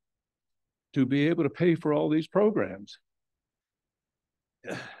enough to be able to pay for all these programs.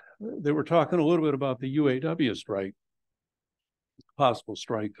 They were talking a little bit about the UAW strike, possible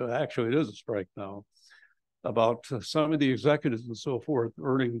strike. Actually, it is a strike now, about some of the executives and so forth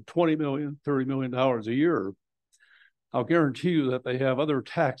earning $20 million, $30 million a year. I'll guarantee you that they have other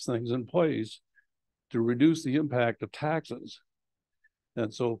tax things in place to reduce the impact of taxes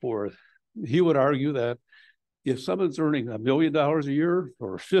and so forth. He would argue that if someone's earning $1 million a year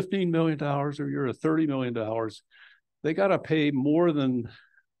or $15 million a year or $30 million, they got to pay more than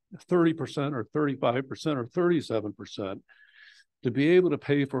 30% or 35% or 37% to be able to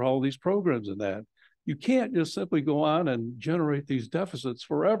pay for all these programs and that. You can't just simply go on and generate these deficits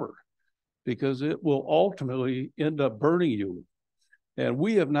forever, because it will ultimately end up burning you. And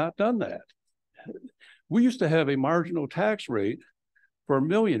we have not done that. We used to have a marginal tax rate for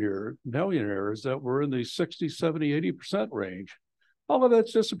millionaires that were in the 60, 70, 80% range. All of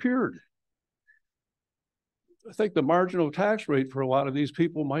that's disappeared. I think the marginal tax rate for a lot of these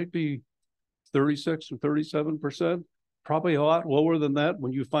people might be 36 or 37%, probably a lot lower than that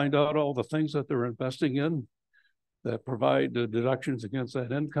when you find out all the things that they're investing in that provide deductions against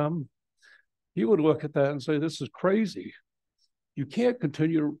that income. He would look at that and say, this is crazy. You can't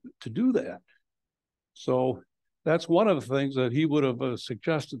continue to do that. So that's one of the things that he would have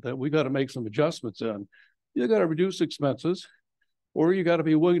suggested, that we got to make some adjustments in. You got to reduce expenses, or you got to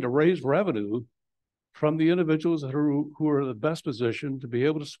be willing to raise revenue from the individuals that who are in the best position to be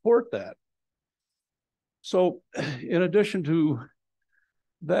able to support that. So in addition to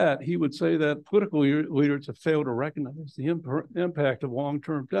that, he would say that political leaders have failed to recognize the impact of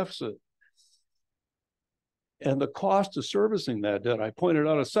long-term deficit and the cost of servicing that debt. I pointed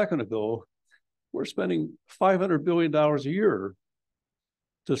out a second ago, we're spending $500 billion a year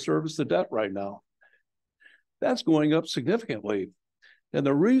to service the debt right now. That's going up significantly. And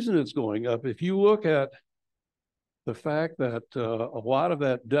the reason it's going up, if you look at the fact that a lot of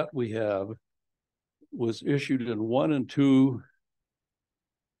that debt we have was issued in 1 and 2,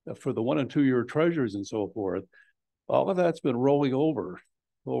 for the 1 and 2 year treasuries and so forth, all of that's been rolling over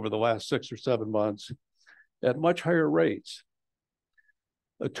the last 6 or 7 months at much higher rates.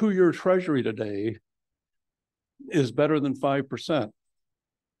 A 2-year treasury today is better than 5%.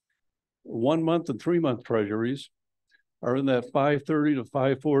 1 month and 3 month treasuries are in that 530 to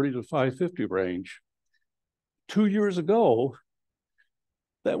 540 to 550 range. 2 years ago,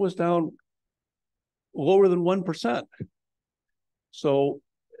 that was down lower than 1%. So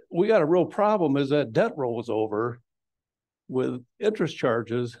we got a real problem as that debt rolls over with interest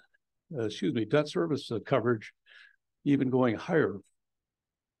charges, debt service coverage even going higher.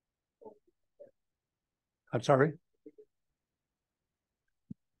 I'm sorry?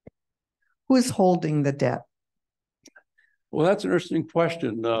 Who's holding the debt? Well, that's an interesting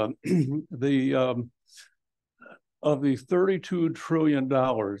question. Of the $32 trillion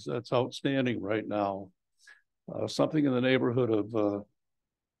that's outstanding right now, something in the neighborhood of,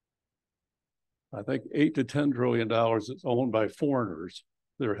 I think, $8 to $10 trillion is owned by foreigners.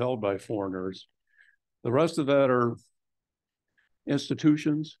 They're held by foreigners. The rest of that are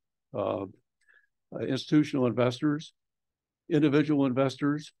institutions, institutional investors, individual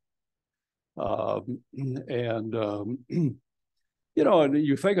investors, and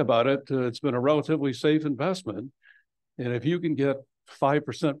you think about it, it's been a relatively safe investment. And if you can get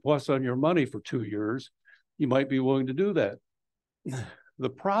 5% plus on your money for 2 years, you might be willing to do that. The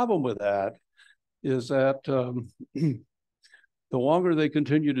problem with that is that the longer they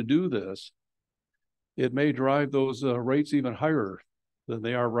continue to do this, it may drive those rates even higher than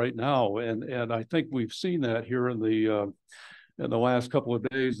they are right now. And I think we've seen that here in the last couple of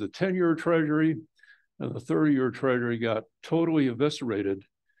days. The 10-year treasury and the 30-year treasury got totally eviscerated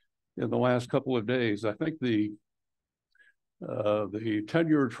in the last couple of days. I think the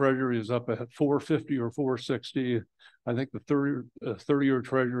 10-year treasury is up at 450 or 460. I think the 30-year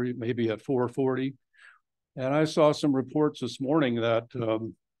treasury may be at 440. And I saw some reports this morning that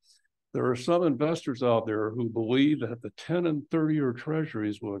there are some investors out there who believe that the 10 and 30-year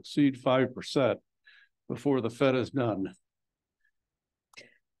treasuries will exceed 5% before the Fed is done.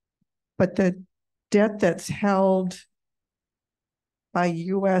 But the debt that's held by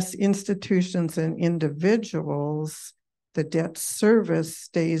U.S. institutions and individuals, the debt service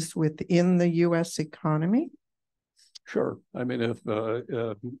stays within the U.S. economy? Sure. I mean,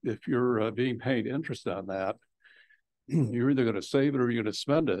 if you're being paid interest on that, you're either going to save it or you're going to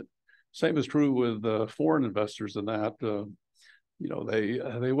spend it. Same is true with foreign investors in that,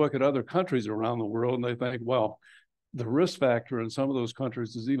 they look at other countries around the world and they think, well, the risk factor in some of those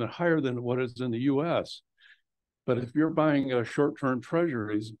countries is even higher than what is in the U.S. But if you're buying short-term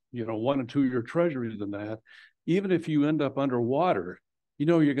treasuries, 1 and 2 year treasuries in that, even if you end up underwater,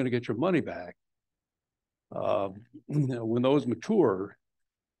 you're going to get your money back. When those mature,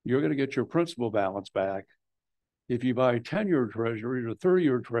 you're going to get your principal balance back. If you buy 10-year treasuries or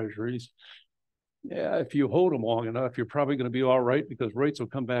 30-year treasuries, if you hold them long enough, you're probably going to be all right because rates will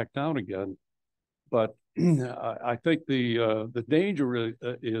come back down again. But I think the danger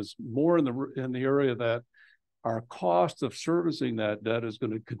is more in the area that our cost of servicing that debt is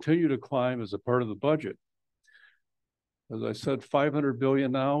going to continue to climb as a part of the budget. As I said, $500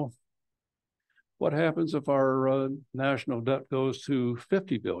 billion now. What happens if our national debt goes to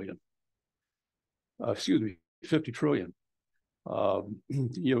 50 billion? 50 trillion.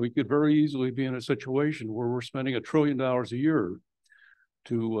 We could very easily be in a situation where we're spending $1 trillion a year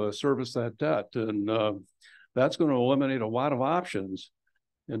to service that debt. And that's going to eliminate a lot of options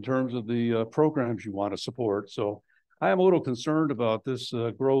in terms of the programs you want to support. So I am a little concerned about this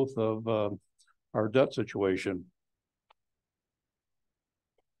growth of our debt situation.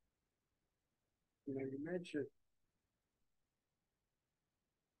 You mentioned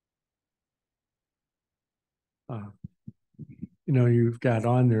you've got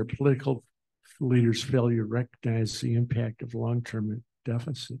on there political leaders failure to recognize the impact of long-term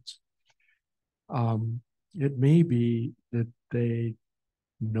deficits. It may be that they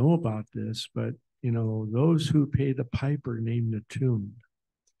know about this, but those who pay the piper name the tune.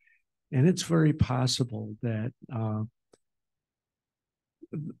 And it's very possible that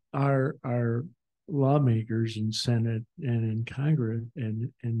our lawmakers in Senate and in Congress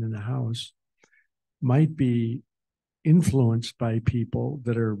and in the House might be influenced by people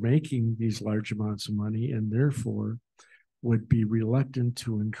that are making these large amounts of money and therefore would be reluctant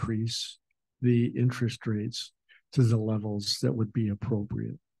to increase the interest rates to the levels that would be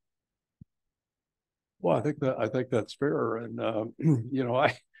appropriate. Well, I think that's fair, and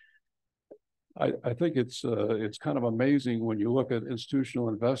I think it's kind of amazing when you look at institutional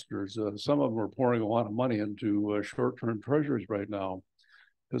investors. Some of them are pouring a lot of money into short-term treasuries right now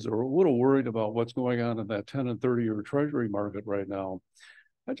because they're a little worried about what's going on in that 10 and 30-year treasury market right now.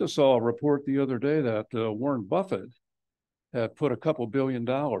 I just saw a report the other day that Warren Buffett had put a couple $2 billion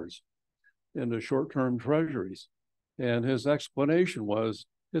into short-term treasuries. And his explanation was,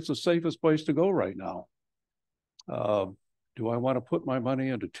 it's the safest place to go right now. Do I want to put my money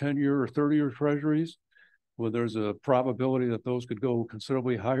into 10-year or 30-year treasuries when there's a probability that those could go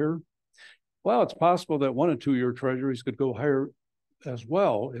considerably higher? Well, it's possible that 1 and 2-year treasuries could go higher as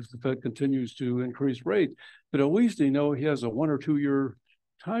well if the Fed continues to increase rates. But at least he has a 1 or 2 year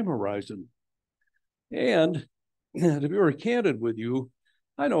time horizon. And to be very candid with you,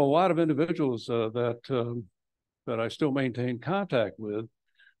 I know a lot of individuals that I still maintain contact with.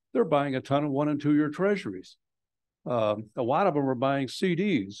 They're buying a ton of 1 and 2 year treasuries. A lot of them are buying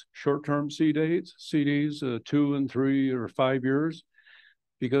CDs, short-term CDs, 2 and 3 or 5 years,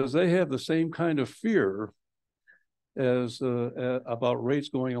 because they have the same kind of fear as about rates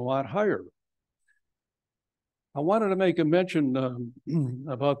going a lot higher. I wanted to make a mention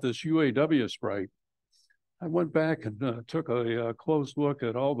about this UAW strike. I went back and took a close look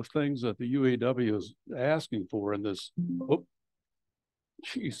at all the things that the UAW is asking for in this. Oh,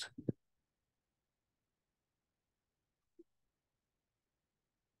 geez.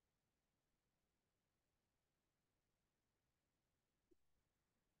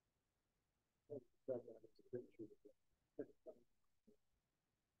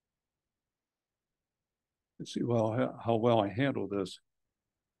 Let's see how well I handle this.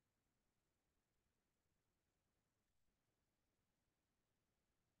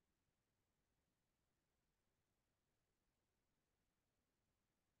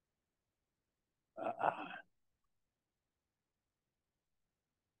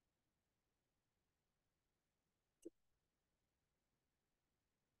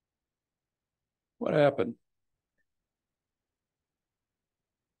 What happened?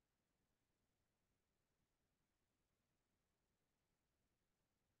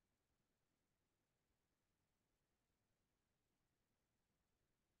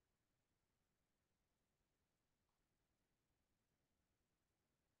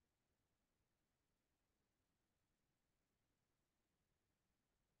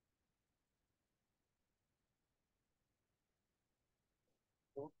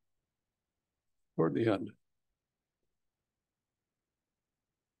 Toward the end.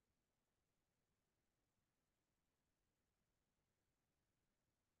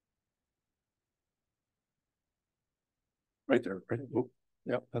 Right there, right? Oh,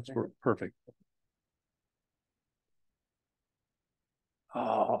 yep, that's perfect.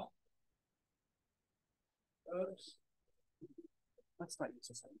 Oh. Oops. That's not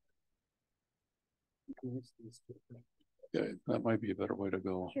useful. Yeah, that might be a better way to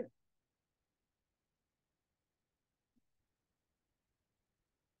go. Sure.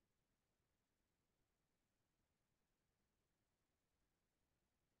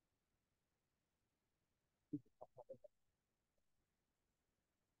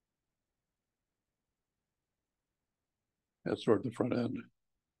 That's toward the front end.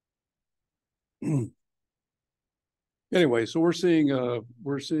 Anyway, so we're seeing a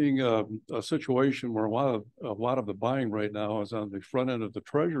situation where a lot of the buying right now is on the front end of the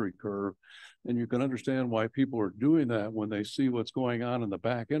treasury curve, and you can understand why people are doing that when they see what's going on in the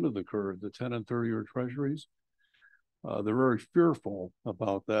back end of the curve, the 10 and 30-year treasuries. They're very fearful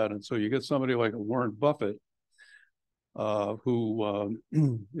about that, and so you get somebody like Warren Buffett who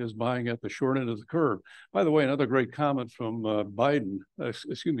is buying at the short end of the curve. By the way, another great comment from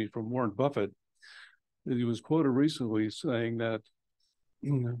from Warren Buffett. He was quoted recently saying that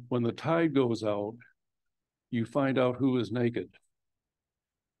when the tide goes out, you find out who is naked.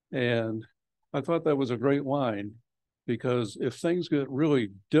 And I thought that was a great line, because if things get really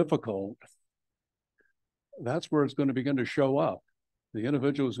difficult, that's where it's going to begin to show up. The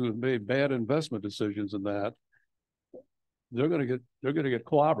individuals who have made bad investment decisions in that, they're going to get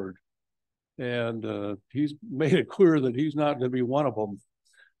clobbered. And he's made it clear that he's not going to be one of them.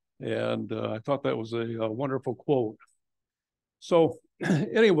 And I thought that was a wonderful quote. So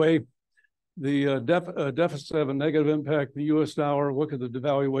anyway, the deficits have a negative impact on the U.S. dollar. Look at the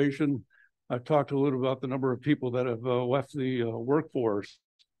devaluation. I've talked a little about the number of people that have left the workforce.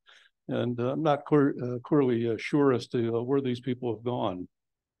 And I'm not clearly sure as to where these people have gone.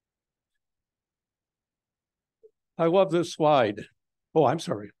 I love this slide. Oh, I'm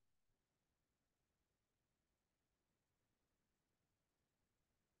sorry.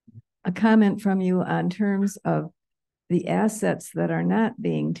 A comment from you on terms of the assets that are not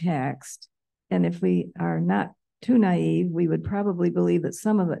being taxed. And if we are not too naive, we would probably believe that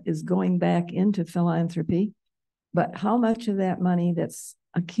some of it is going back into philanthropy. But how much of that money that's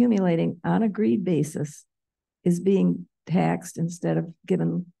accumulating on a greed basis is being taxed instead of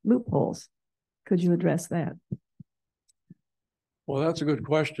given loopholes? Could you address that? Well, that's a good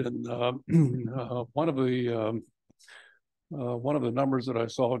question. One of the numbers that I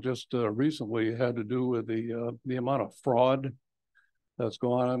saw just recently had to do with the amount of fraud that's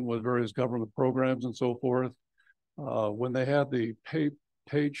gone on with various government programs and so forth. When they had the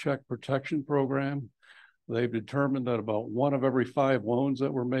Paycheck Protection Program, they've determined that about 1 of every 5 loans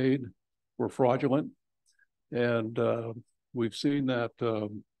that were made were fraudulent. And we've seen that the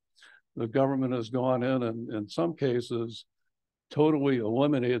government has gone in and in some cases totally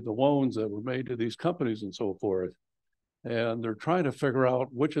eliminated the loans that were made to these companies and so forth. And they're trying to figure out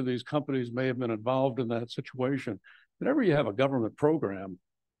which of these companies may have been involved in that situation. Whenever you have a government program,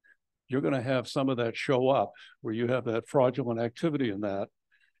 you're going to have some of that show up where you have that fraudulent activity in that.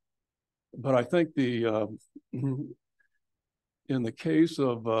 But I think in the case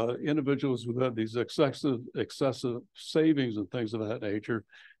of individuals who had these excessive savings and things of that nature,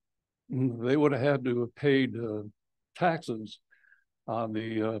 they would have had to have paid taxes on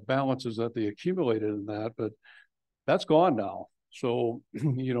the balances that they accumulated in that, but that's gone now. So,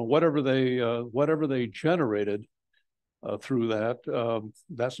 you know, whatever they generated through that,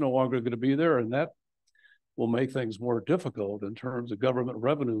 that's no longer going to be there, and that will make things more difficult in terms of government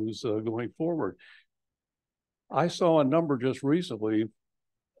revenues going forward. I saw a number just recently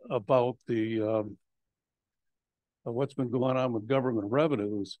about the what's been going on with government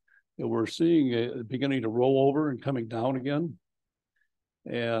revenues, and we're seeing it beginning to roll over and coming down again.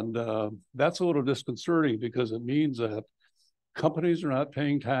 And that's a little disconcerting because it means that companies are not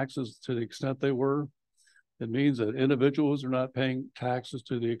paying taxes to the extent they were. It means that individuals are not paying taxes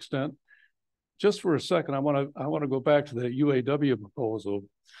to the extent. Just for a second, I want to go back to that UAW proposal,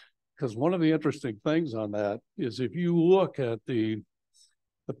 because one of the interesting things on that is if you look at the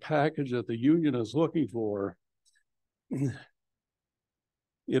package that the union is looking for,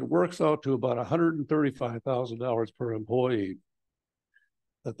 it works out to about $135,000 per employee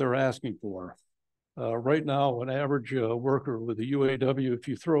that they're asking for. Right now, an average worker with the UAW, if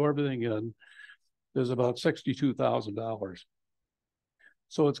you throw everything in, is about $62,000.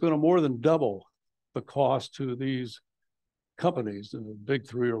 So it's going to more than double the cost to these companies, the big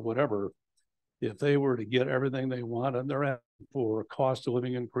 3 or whatever, if they were to get everything they want. And they're asking for cost of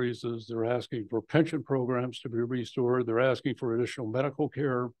living increases. They're asking for pension programs to be restored. They're asking for additional medical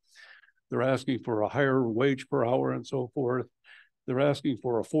care. They're asking for a higher wage per hour and so forth. They're asking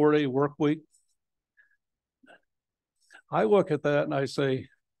for a 4-day work week. I look at that and I say,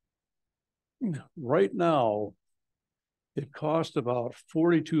 right now, it costs about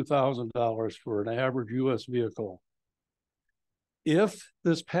 $42,000 for an average U.S. vehicle. If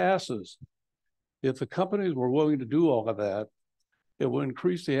this passes, if the companies were willing to do all of that, it will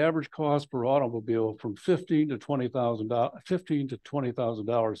increase the average cost per automobile from $15,000 to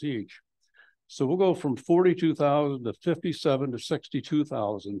 $20,000 each. So we'll go from $42,000 to $57,000 to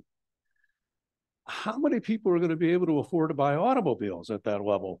 $62,000. How many people are going to be able to afford to buy automobiles at that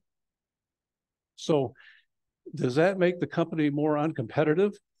level? So does that make the company more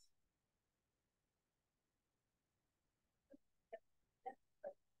uncompetitive?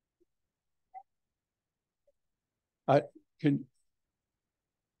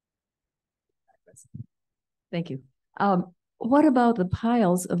 Thank you. What about the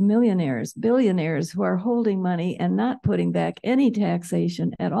piles of millionaires, billionaires who are holding money and not putting back any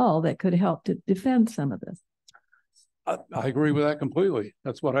taxation at all that could help to defend some of this? I agree with that completely.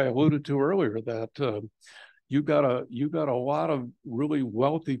 That's what I alluded to earlier, that you've got a lot of really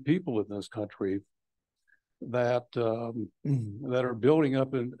wealthy people in this country that that are building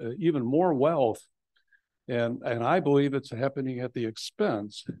up even more wealth, and I believe it's happening at the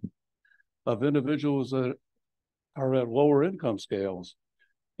expense of individuals that are at lower income scales.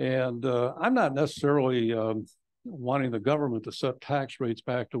 And I'm not necessarily wanting the government to set tax rates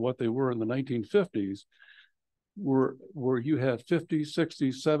back to what they were in the 1950s, where you had 50,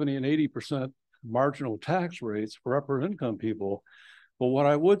 60, 70, and 80% marginal tax rates for upper income people. But what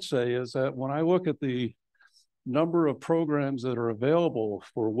I would say is that when I look at the number of programs that are available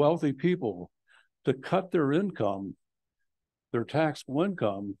for wealthy people to cut their income, their taxable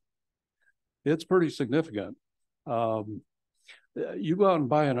income, it's pretty significant. You go out and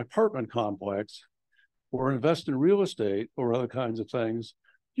buy an apartment complex or invest in real estate or other kinds of things,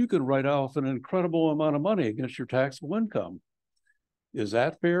 you can write off an incredible amount of money against your taxable income. Is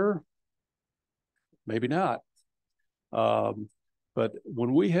that fair? Maybe not. But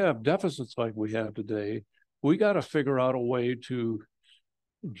when we have deficits like we have today, we got to figure out a way to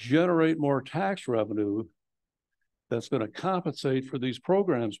generate more tax revenue that's going to compensate for these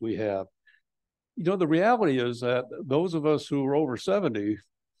programs we have. You know, the reality is that those of us who are over 70,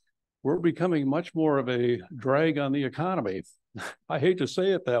 we're becoming much more of a drag on the economy. I hate to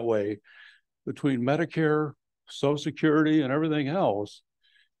say it that way. Between Medicare, Social Security, and everything else,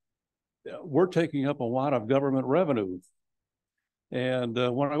 we're taking up a lot of government revenue. And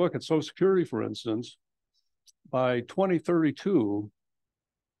when I look at Social Security, for instance, by 2032,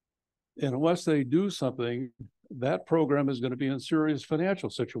 unless they do something, that program is going to be in serious financial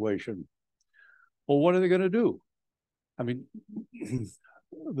situation. Well, what are they going to do? I mean,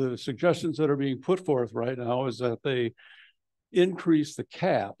 the suggestions that are being put forth right now is that they increase the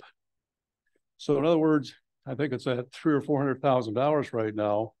cap. So in other words, I think it's at $300,000 or $400,000 right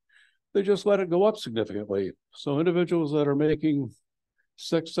now. They just let it go up significantly. So individuals that are making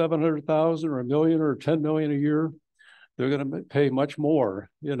 $600,000, $700,000 or $1 million or $10 million a year, they're going to pay much more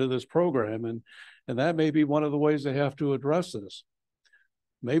into this program. And that may be one of the ways they have to address this.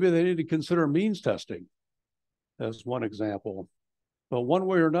 Maybe they need to consider means testing as one example. But one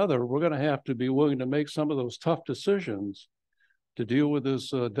way or another, we're going to have to be willing to make some of those tough decisions to deal with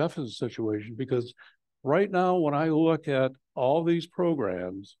this deficit situation. Because right now, when I look at all these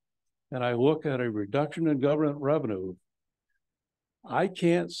programs and I look at a reduction in government revenue, I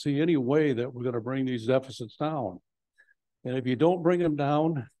can't see any way that we're going to bring these deficits down. And if you don't bring them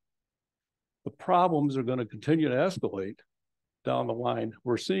down, the problems are going to continue to escalate down the line.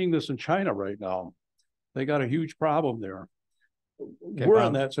 We're seeing this in China right now. They got a huge problem there. Okay, we're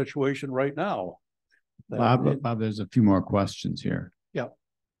in that situation right now. Bob, there's a few more questions here. Yeah.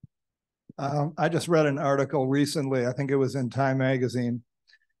 I just read an article recently, I think it was in Time Magazine,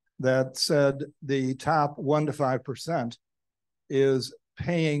 that said the top 1% to 5% is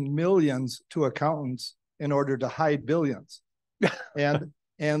paying millions to accountants in order to hide billions.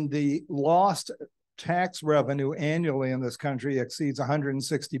 and the lost tax revenue annually in this country exceeds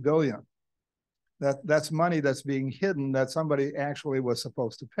 160 billion. That's money that's being hidden that somebody actually was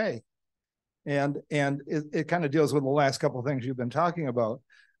supposed to pay. And it kind of deals with the last couple of things you've been talking about.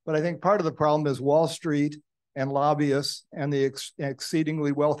 But I think part of the problem is Wall Street and lobbyists and the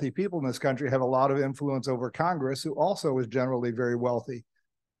exceedingly wealthy people in this country have a lot of influence over Congress, who also is generally very wealthy.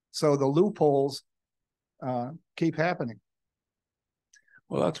 So the loopholes keep happening.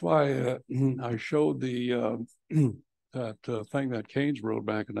 Well, that's why I showed the that thing that Keynes wrote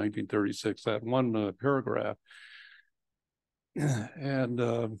back in 1936, that one paragraph.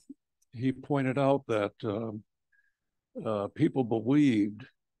 And he pointed out that people believed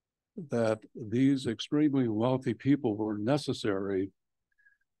that these extremely wealthy people were necessary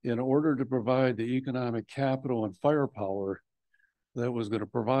in order to provide the economic capital and firepower that was going to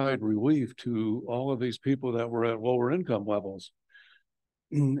provide relief to all of these people that were at lower income levels.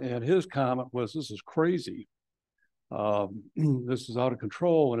 And his comment was, this is crazy. This is out of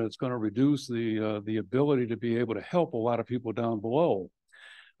control, and it's going to reduce the ability to be able to help a lot of people down below.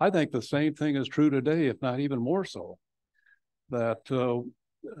 I think the same thing is true today, if not even more so. That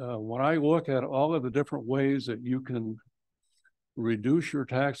when I look at all of the different ways that you can reduce your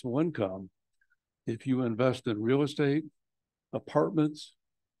taxable income, if you invest in real estate, apartments,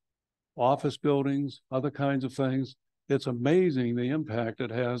 office buildings, other kinds of things, it's amazing the impact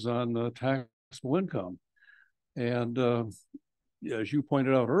it has on the taxable income. And as you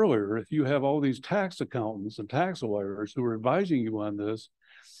pointed out earlier, if you have all these tax accountants and tax lawyers who are advising you on this,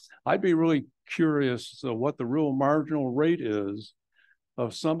 I'd be really curious what the real marginal rate is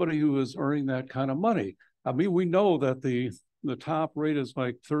of somebody who is earning that kind of money. I mean, we know that the top rate is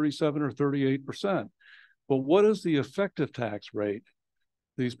like 37 or 38%, but what is the effective tax rate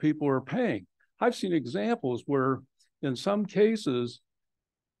these people are paying? I've seen examples where in some cases,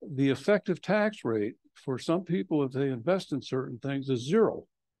 the effective tax rate for some people, if they invest in certain things, is 0.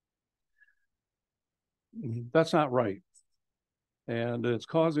 That's not right. And it's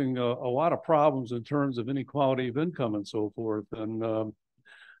causing a lot of problems in terms of inequality of income and so forth. And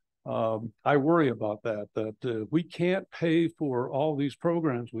I worry about that we can't pay for all these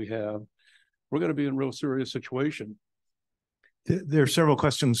programs we have. We're going to be in a real serious situation. There are several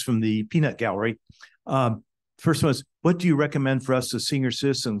questions from the peanut gallery. First one is, what do you recommend for us as senior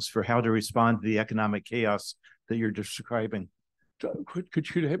citizens for how to respond to the economic chaos that you're describing?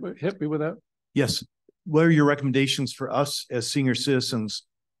 Could you hit me with that? Yes. What are your recommendations for us as senior citizens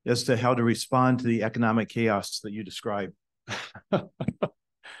as to how to respond to the economic chaos that you describe? I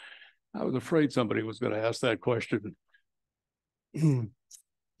was afraid somebody was going to ask that question. You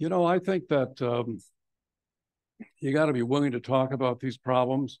know, I think that you got to be willing to talk about these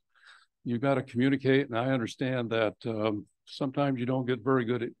problems. You've got to communicate, and I understand that sometimes you don't get very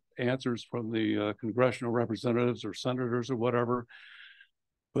good answers from the congressional representatives or senators or whatever,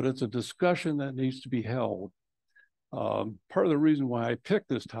 but it's a discussion that needs to be held. Part of the reason why I picked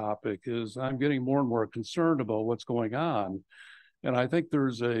this topic is I'm getting more and more concerned about what's going on, and I think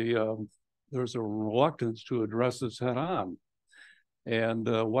there's a reluctance to address this head on. And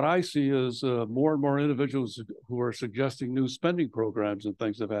what I see is more and more individuals who are suggesting new spending programs and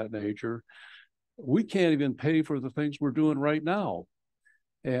things of that nature. We can't even pay for the things we're doing right now.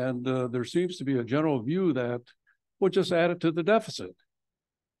 And there seems to be a general view that we'll just add it to the deficit.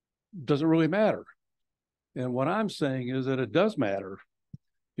 Doesn't really matter. And what I'm saying is that it does matter,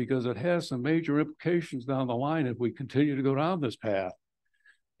 because it has some major implications down the line if we continue to go down this path.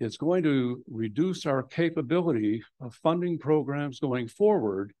 It's going to reduce our capability of funding programs going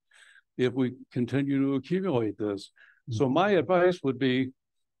forward if we continue to accumulate this. So my advice would be,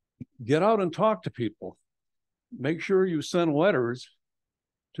 get out and talk to people. Make sure you send letters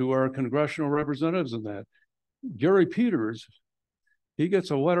to our congressional representatives in that. Gary Peters, he gets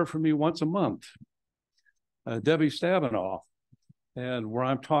a letter from me once a month, Debbie Stabenow, and where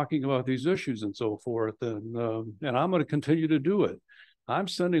I'm talking about these issues and so forth. And I'm going to continue to do it. I'm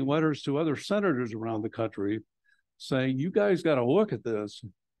sending letters to other senators around the country saying, you guys got to look at this,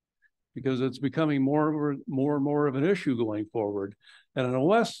 because it's becoming more and more of an issue going forward. And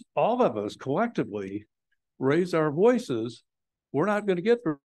unless all of us collectively raise our voices, we're not going to get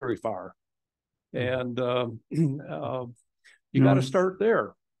very far. And you got to start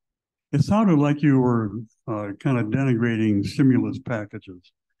there. It sounded like you were kind of denigrating stimulus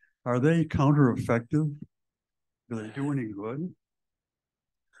packages. Are they counter-effective? Do they do any good?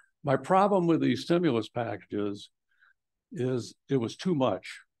 My problem with these stimulus packages is it was too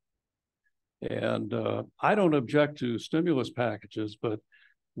much. And I don't object to stimulus packages, but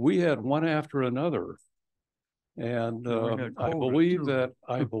we had one after another. And I believe that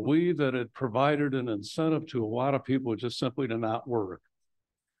it provided an incentive to a lot of people just simply to not work.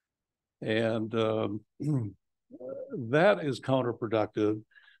 And that is counterproductive,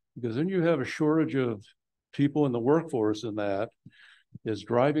 because then you have a shortage of people in the workforce, and that is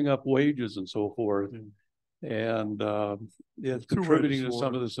driving up wages and so forth. And it's contributing to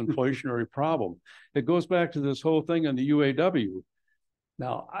some of this inflationary problem. It goes back to this whole thing on the UAW.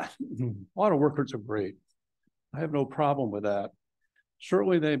 Now, auto workers are great. I have no problem with that.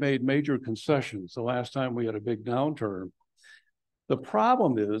 Certainly they made major concessions the last time we had a big downturn. The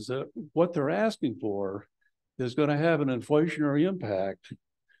problem is that what they're asking for is going to have an inflationary impact,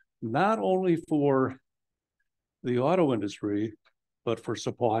 not only for the auto industry, but for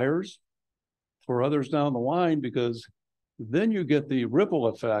suppliers, for others down the line, because then you get the ripple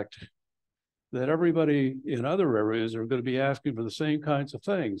effect that everybody in other areas are going to be asking for the same kinds of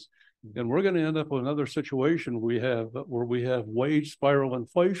things. And we're going to end up with another situation where we have wage spiral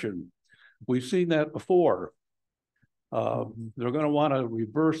inflation. We've seen that before. They're going to want to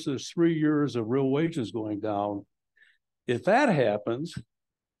reverse this 3 years of real wages going down. If that happens,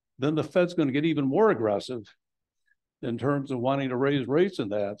 then the Fed's going to get even more aggressive in terms of wanting to raise rates in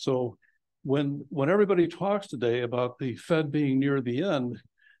that. So when everybody talks today about the Fed being near the end,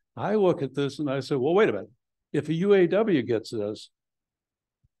 I look at this and I say, well, wait a minute. If a UAW gets this,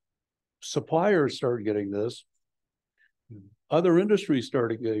 suppliers start getting this, other industries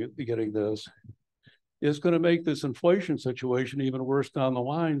start getting this, it's going to make this inflation situation even worse down the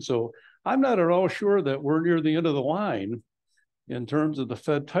line. So I'm not at all sure that we're near the end of the line in terms of the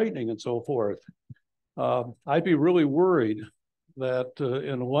Fed tightening and so forth. I'd be really worried that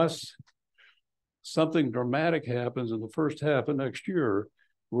unless something dramatic happens in the first half of next year,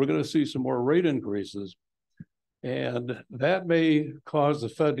 we're going to see some more rate increases. And that may cause the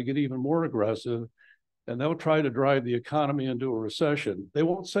Fed to get even more aggressive, and they'll try to drive the economy into a recession. They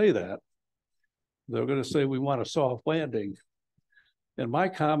won't say that. They're going to say we want a soft landing. And my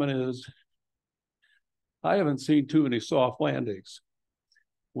comment is, I haven't seen too many soft landings.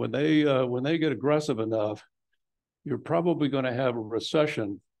 When they get aggressive enough, you're probably going to have a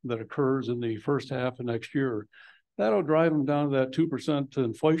recession that occurs in the first half of next year. That'll drive them down to that 2%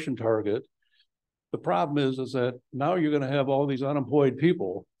 inflation target. The problem is that now you're going to have all these unemployed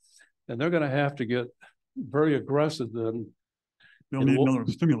people, and they're going to have to get very aggressive then. They'll need another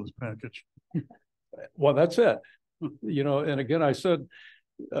stimulus package. Well, that's it. You know, and again, I said,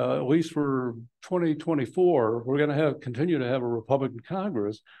 at least for 2024, we're going to continue to have a Republican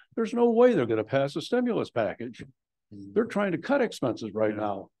Congress. There's no way they're going to pass a stimulus package. They're trying to cut expenses right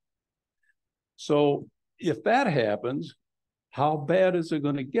now. So if that happens, how bad is it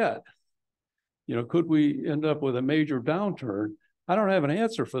going to get? You know, could we end up with a major downturn? I don't have an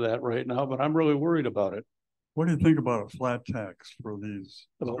answer for that right now, but I'm really worried about it. What do you think about a flat tax for these?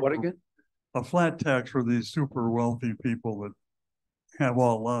 About what again? A flat tax for these super wealthy people that have a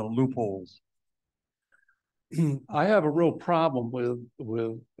lot of loopholes. I have a real problem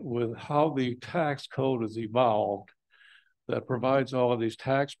with how the tax code has evolved that provides all of these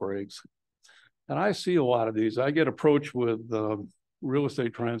tax breaks. And I see a lot of these. I get approached with real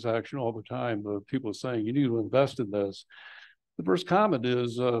estate transaction all the time. People saying, you need to invest in this. The first comment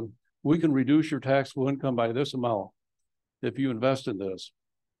is, we can reduce your taxable income by this amount if you invest in this.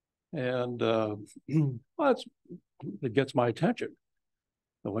 And well, it gets my attention.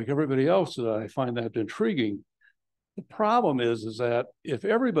 But like everybody else, I find that intriguing. The problem is that if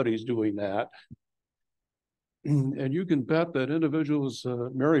everybody's doing that, and you can bet that individuals,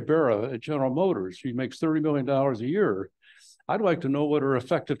 Mary Barra at General Motors, she makes $30 million a year. I'd like to know what her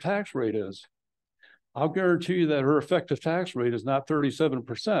effective tax rate is. I'll guarantee you that her effective tax rate is not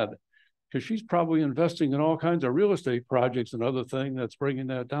 37%, because she's probably investing in all kinds of real estate projects and other things that's bringing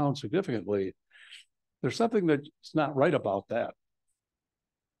that down significantly. There's something that's not right about that.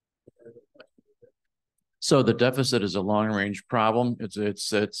 So the deficit is a long-range problem.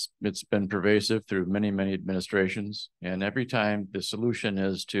 It's been pervasive through many administrations, and every time the solution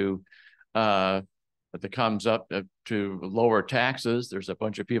is to that comes up to lower taxes, there's a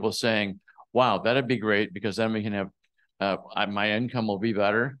bunch of people saying, "Wow, that'd be great because then we can have my income will be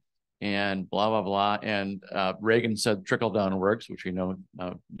better," and blah blah blah. And Reagan said trickle down works, which we know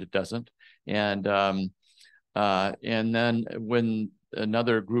it doesn't. And then when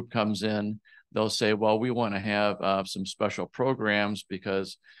another group comes in, they'll say, well, we want to have some special programs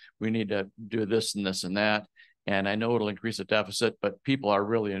because we need to do this and this and that. And I know it'll increase the deficit, but people are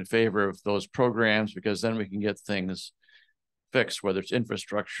really in favor of those programs because then we can get things fixed, whether it's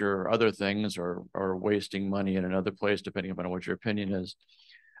infrastructure or other things, or wasting money in another place, depending upon what your opinion is.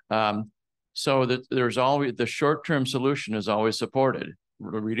 So that there's always, the short-term solution is always supported.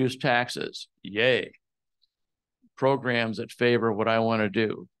 Reduce taxes, yay. Programs that favor what I want to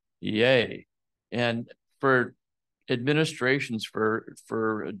do, yay. And for administrations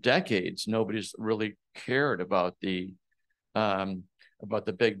for decades, nobody's really cared about the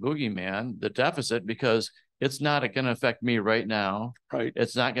big boogeyman, the deficit, because it's not going to affect me right now. Right.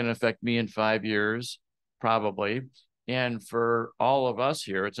 It's not going to affect me in 5 years, probably. And for all of us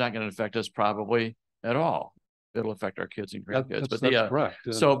here, it's not going to affect us probably at all. It'll affect our kids and grandkids. That's correct.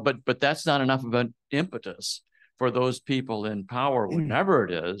 So, but that's not enough of an impetus for those people in power, whatever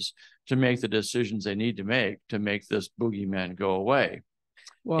it is, to make the decisions they need to make this boogeyman go away.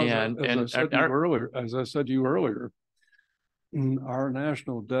 Well, as I said to you earlier, our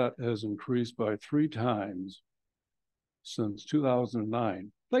national debt has increased by 3 times since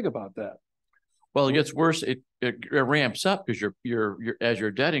 2009. Think about that. Well, it gets worse. It ramps up because you're as your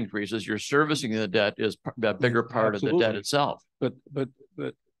debt increases, your servicing the debt is a bigger part of the debt itself. But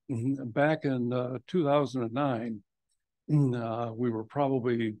back in 2009, we were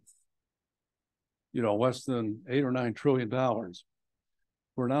probably, less than $8 or $9 trillion.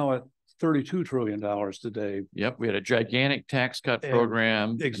 We're now at $32 trillion today. Yep, we had a gigantic tax cut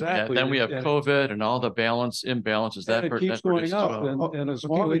program. Exactly. Then we have COVID and all the imbalances. That it keeps going up. And as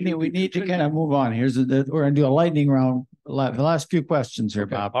long as we need to kind of move on. We're going to do a lightning round. The last few questions here,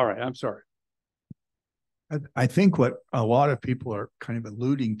 Bob. All right, I'm sorry. I think what a lot of people are kind of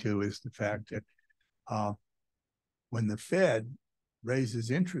alluding to is the fact that when the Fed raises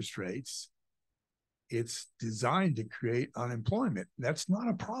interest rates, it's designed to create unemployment. That's not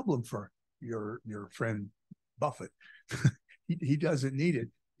a problem for your friend Buffett. he doesn't need it.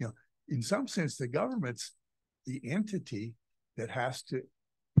 In some sense, the government's the entity that has to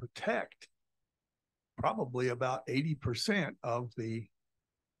protect probably about 80% of the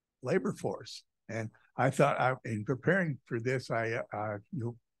labor force. And I thought, in preparing for this,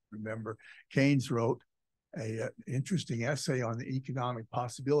 you'll remember Keynes wrote a interesting essay on the economic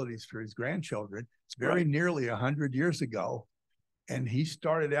possibilities for his grandchildren. It's very nearly 100 years ago. And he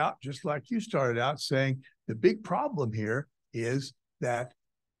started out just like you started out, saying the big problem here is that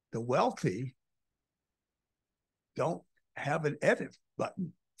the wealthy don't have an edit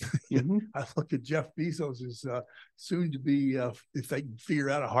button. I look at Jeff Bezos's soon to be, if they can figure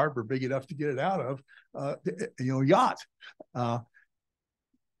out a harbor big enough to get it out of, yacht.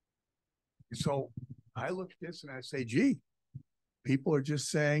 So I look at this and I say, gee, people are just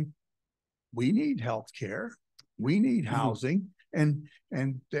saying, we need health care, we need housing. And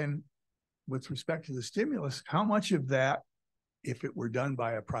then with respect to the stimulus, how much of that, if it were done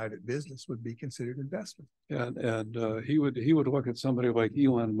by a private business, would be considered investment? And he would look at somebody like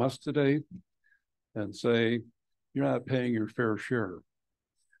Elon Musk today and say, you're not paying your fair share.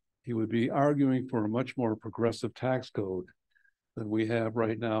 He would be arguing for a much more progressive tax code than we have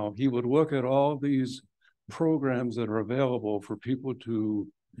right now. He would look at all these programs that are available for people to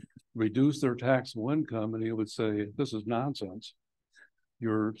reduce their taxable income, and he would say, this is nonsense.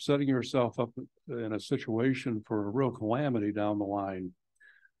 You're setting yourself up in a situation for a real calamity down the line.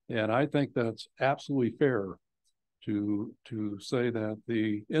 And I think that's absolutely fair to say that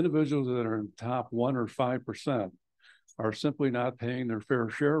the individuals that are in the top 1 or 5% are simply not paying their fair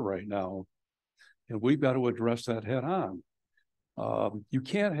share right now. And we've got to address that head on. You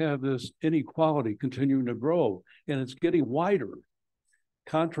can't have this inequality continuing to grow, and it's getting wider.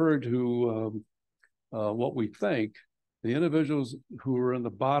 Contrary to what we think, the individuals who are in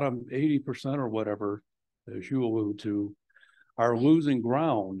the bottom 80% or whatever, as you allude to, are losing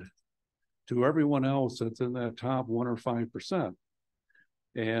ground to everyone else that's in that top 1 or 5%.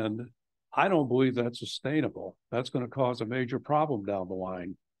 And I don't believe that's sustainable. That's going to cause a major problem down the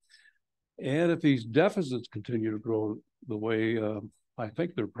line. And if these deficits continue to grow the way I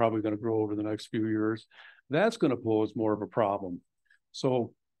think they're probably going to grow over the next few years, that's going to pose more of a problem.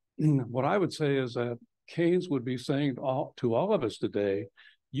 So what I would say is that Keynes would be saying to all of us today,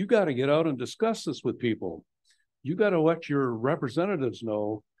 you got to get out and discuss this with people. You got to let your representatives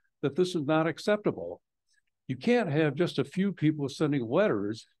know that this is not acceptable. You can't have just a few people sending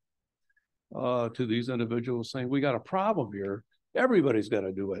letters to these individuals saying, we got a problem here. Everybody's got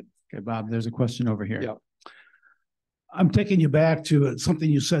to do it. Okay, Bob, there's a question over here. Yeah. I'm taking you back to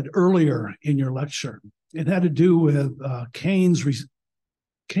something you said earlier in your lecture. It had to do with Keynes'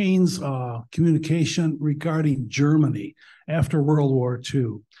 communication regarding Germany after World War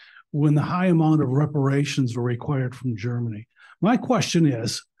II, when the high amount of reparations were required from Germany. My question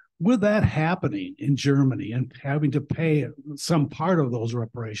is, with that happening in Germany and having to pay some part of those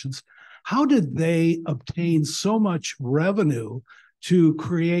reparations, how did they obtain so much revenue to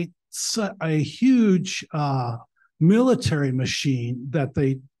create a huge military machine that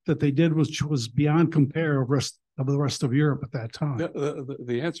they did, which was beyond compare of the rest of Europe at that time?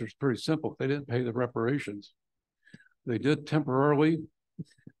 The answer is pretty simple. They didn't pay the reparations. They did temporarily,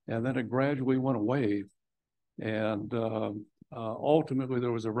 and then it gradually went away. And ultimately,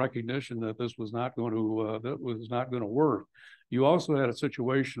 there was a recognition that this was not going to work. You also had a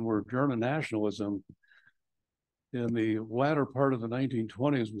situation where German nationalism in the latter part of the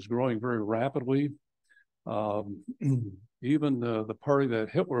 1920s was growing very rapidly. Even the party that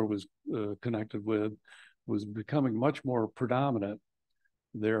Hitler was connected with was becoming much more predominant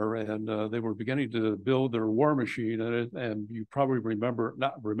there, and they were beginning to build their war machine. And you probably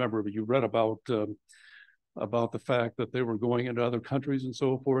but you read about the fact that they were going into other countries and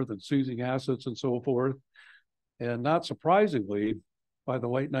so forth and seizing assets and so forth. And not surprisingly, by the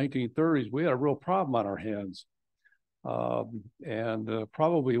late 1930s, we had a real problem on our hands. And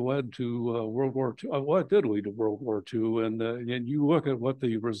probably led to World War II. Well, it did lead to World War II. And you look at what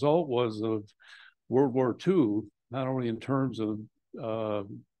the result was of World War II, not only in terms of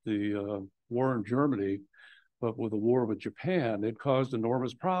the war in Germany, but with the war with Japan, it caused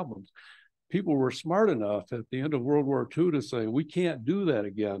enormous problems. People were smart enough at the end of World War II to say, we can't do that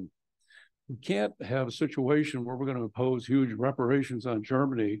again. We can't have a situation where we're going to impose huge reparations on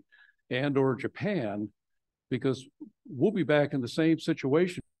Germany and or Japan, because we'll be back in the same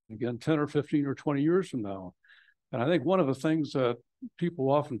situation again 10 or 15 or 20 years from now. And I think one of the things that people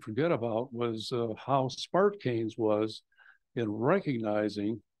often forget about was how smart Keynes was in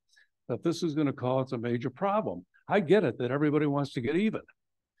recognizing that this is going to cause a major problem. I get it that everybody wants to get even.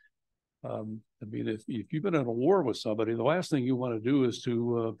 I mean, if you've been in a war with somebody, the last thing you want to do is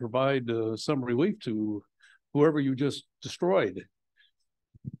to provide some relief to whoever you just destroyed.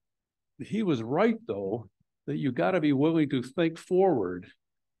 He was right, though, that you got to be willing to think forward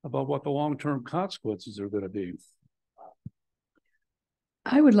about what the long-term consequences are going to be.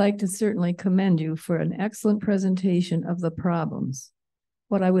 I would like to certainly commend you for an excellent presentation of the problems.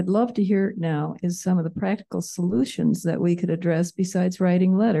 What I would love to hear now is some of the practical solutions that we could address besides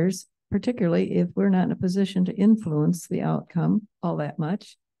writing letters, particularly if we're not in a position to influence the outcome all that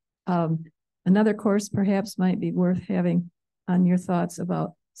much. Another course perhaps might be worth having on your thoughts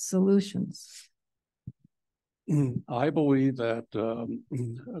about solutions. I believe that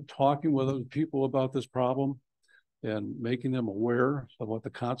talking with other people about this problem and making them aware of what the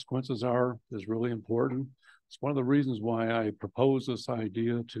consequences are is really important. It's one of the reasons why I proposed this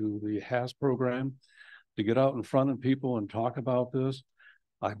idea to the HAS program, to get out in front of people and talk about this.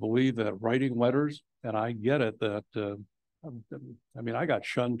 I believe that writing letters, and I get it that, I mean, I got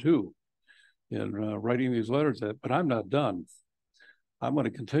shunned too in writing these letters, but I'm not done. I'm going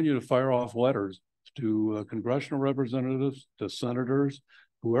to continue to fire off letters to congressional representatives, to senators,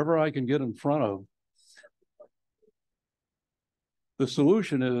 whoever I can get in front of. The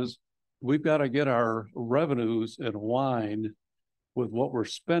solution is we've got to get our revenues in line with what we're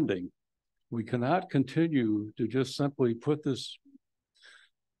spending. We cannot continue to just simply put this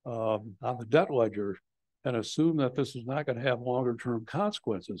on the debt ledger and assume that this is not going to have longer term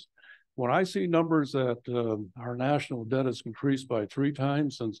consequences. When I see numbers that our national debt has increased by 3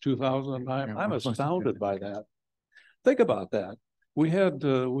 times since 2009, I'm astounded by that. Think about that. We had $9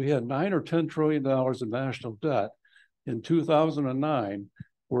 or $10 trillion in national debt in 2009.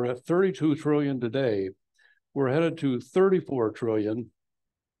 We're at 32 trillion today. We're headed to 34 trillion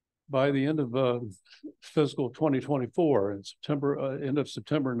by the end of fiscal 2024 in September, end of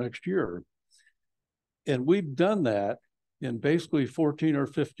September next year. And we've done that in basically 14 or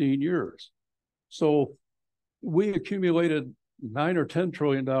 15 years. So we accumulated $9 or $10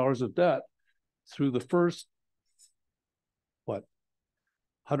 trillion of debt through the first,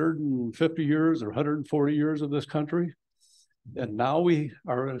 150 years or 140 years of this country. And now we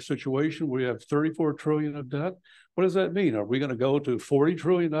are in a situation where we have 34 trillion of debt. What does that mean? Are we going to go to $40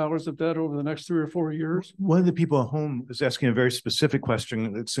 trillion of debt over the next 3 or 4 years? One of the people at home is asking a very specific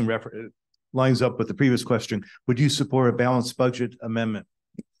question that lines up with the previous question. Would you support a balanced budget amendment?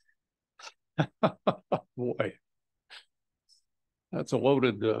 Boy, that's a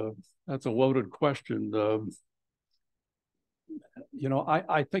loaded question. You know,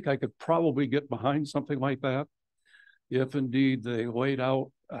 I think I could probably get behind something like that if indeed they laid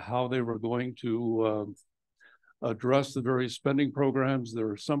out how they were going to address the various spending programs.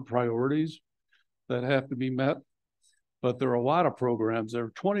 There are some priorities that have to be met, but there are a lot of programs. There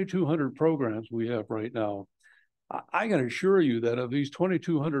are 2,200 programs we have right now. I can assure you that of these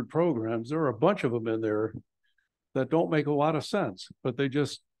 2,200 programs, there are a bunch of them in there that don't make a lot of sense, but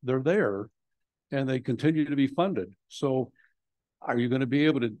they're there and they continue to be funded. So are you going to be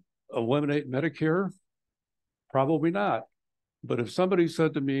able to eliminate Medicare? Probably not. But if somebody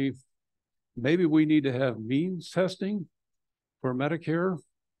said to me, maybe we need to have means testing for Medicare,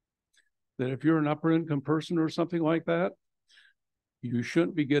 that if you're an upper income person or something like that, you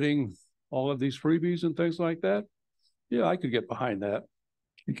shouldn't be getting all of these freebies and things like that. Yeah, I could get behind that.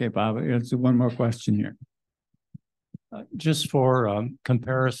 Okay, Bob, let's do one more question here. Just for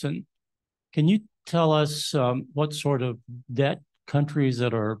comparison, can you tell us what sort of debt countries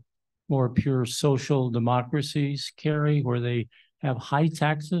that are more pure social democracies carry, where they have high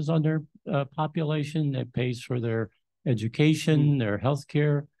taxes on their population that pays for their education, their health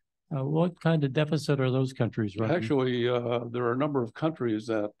care? What kind of deficit are those countries running? Actually, there are a number of countries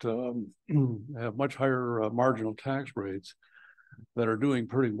that have much higher marginal tax rates that are doing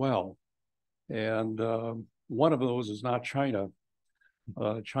pretty well. And one of those is not China.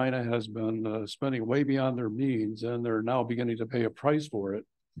 China has been spending way beyond their means, and they're now beginning to pay a price for it.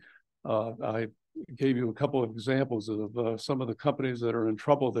 I gave you a couple of examples of some of the companies that are in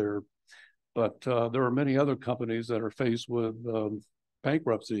trouble there, but there are many other companies that are faced with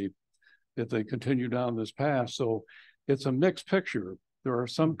bankruptcy if they continue down this path. So it's a mixed picture. There are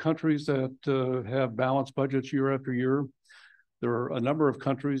some countries that have balanced budgets year after year. There are a number of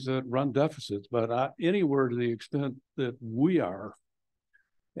countries that run deficits, but not anywhere to the extent that we are.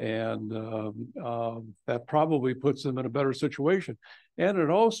 And that probably puts them in a better situation. And it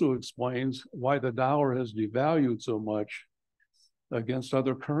also explains why the dollar has devalued so much against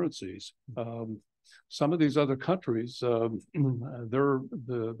other currencies. Some of these other countries, the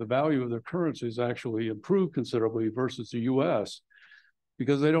value of their currencies actually improved considerably versus the U.S.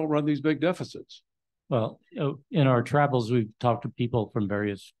 because they don't run these big deficits. Well, in our travels, we've talked to people from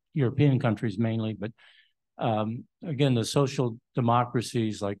various European countries mainly, but again, the social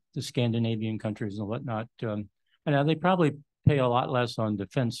democracies like the Scandinavian countries and whatnot, and they probably pay a lot less on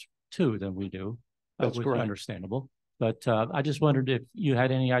defense too than we do. That's correct. Understandable. But I just wondered if you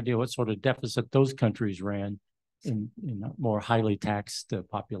had any idea what sort of deficit those countries ran in more highly taxed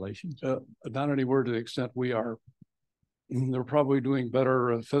populations. Not anywhere to the extent we are. They're probably doing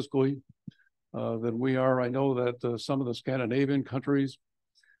better fiscally than we are. I know that some of the Scandinavian countries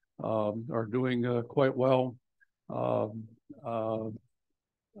are doing quite well.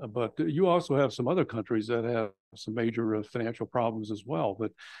 But you also have some other countries that have some major financial problems as well.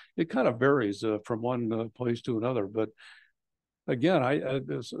 But it kind of varies from one place to another. But again,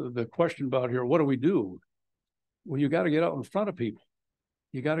 the question about here, what do we do? Well, you got to get out in front of people.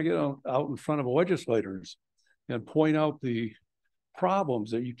 You got to get out in front of legislators and point out the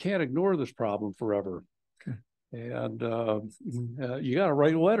problems, that you can't ignore this problem forever. Okay. And you got to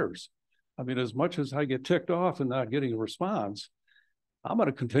write letters. I mean, as much as I get ticked off and not getting a response, I'm going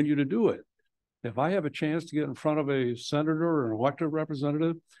to continue to do it. If I have a chance to get in front of a senator or an elected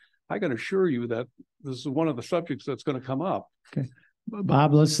representative, I can assure you that this is one of the subjects that's going to come up. Okay.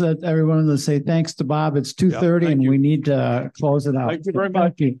 Bob, let's let everyone say thanks to Bob. It's 2:30 and we need to close it out. Thank you very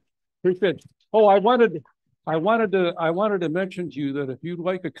much. Appreciate it. Oh, I wanted to mention to you that if you'd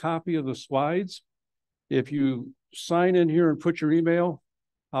like a copy of the slides, if you sign in here and put your email,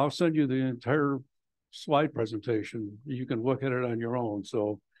 I'll send you the entire slide presentation. You can look at it on your own.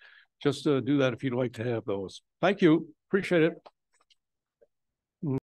 So just do that if you'd like to have those. Thank you. Appreciate it.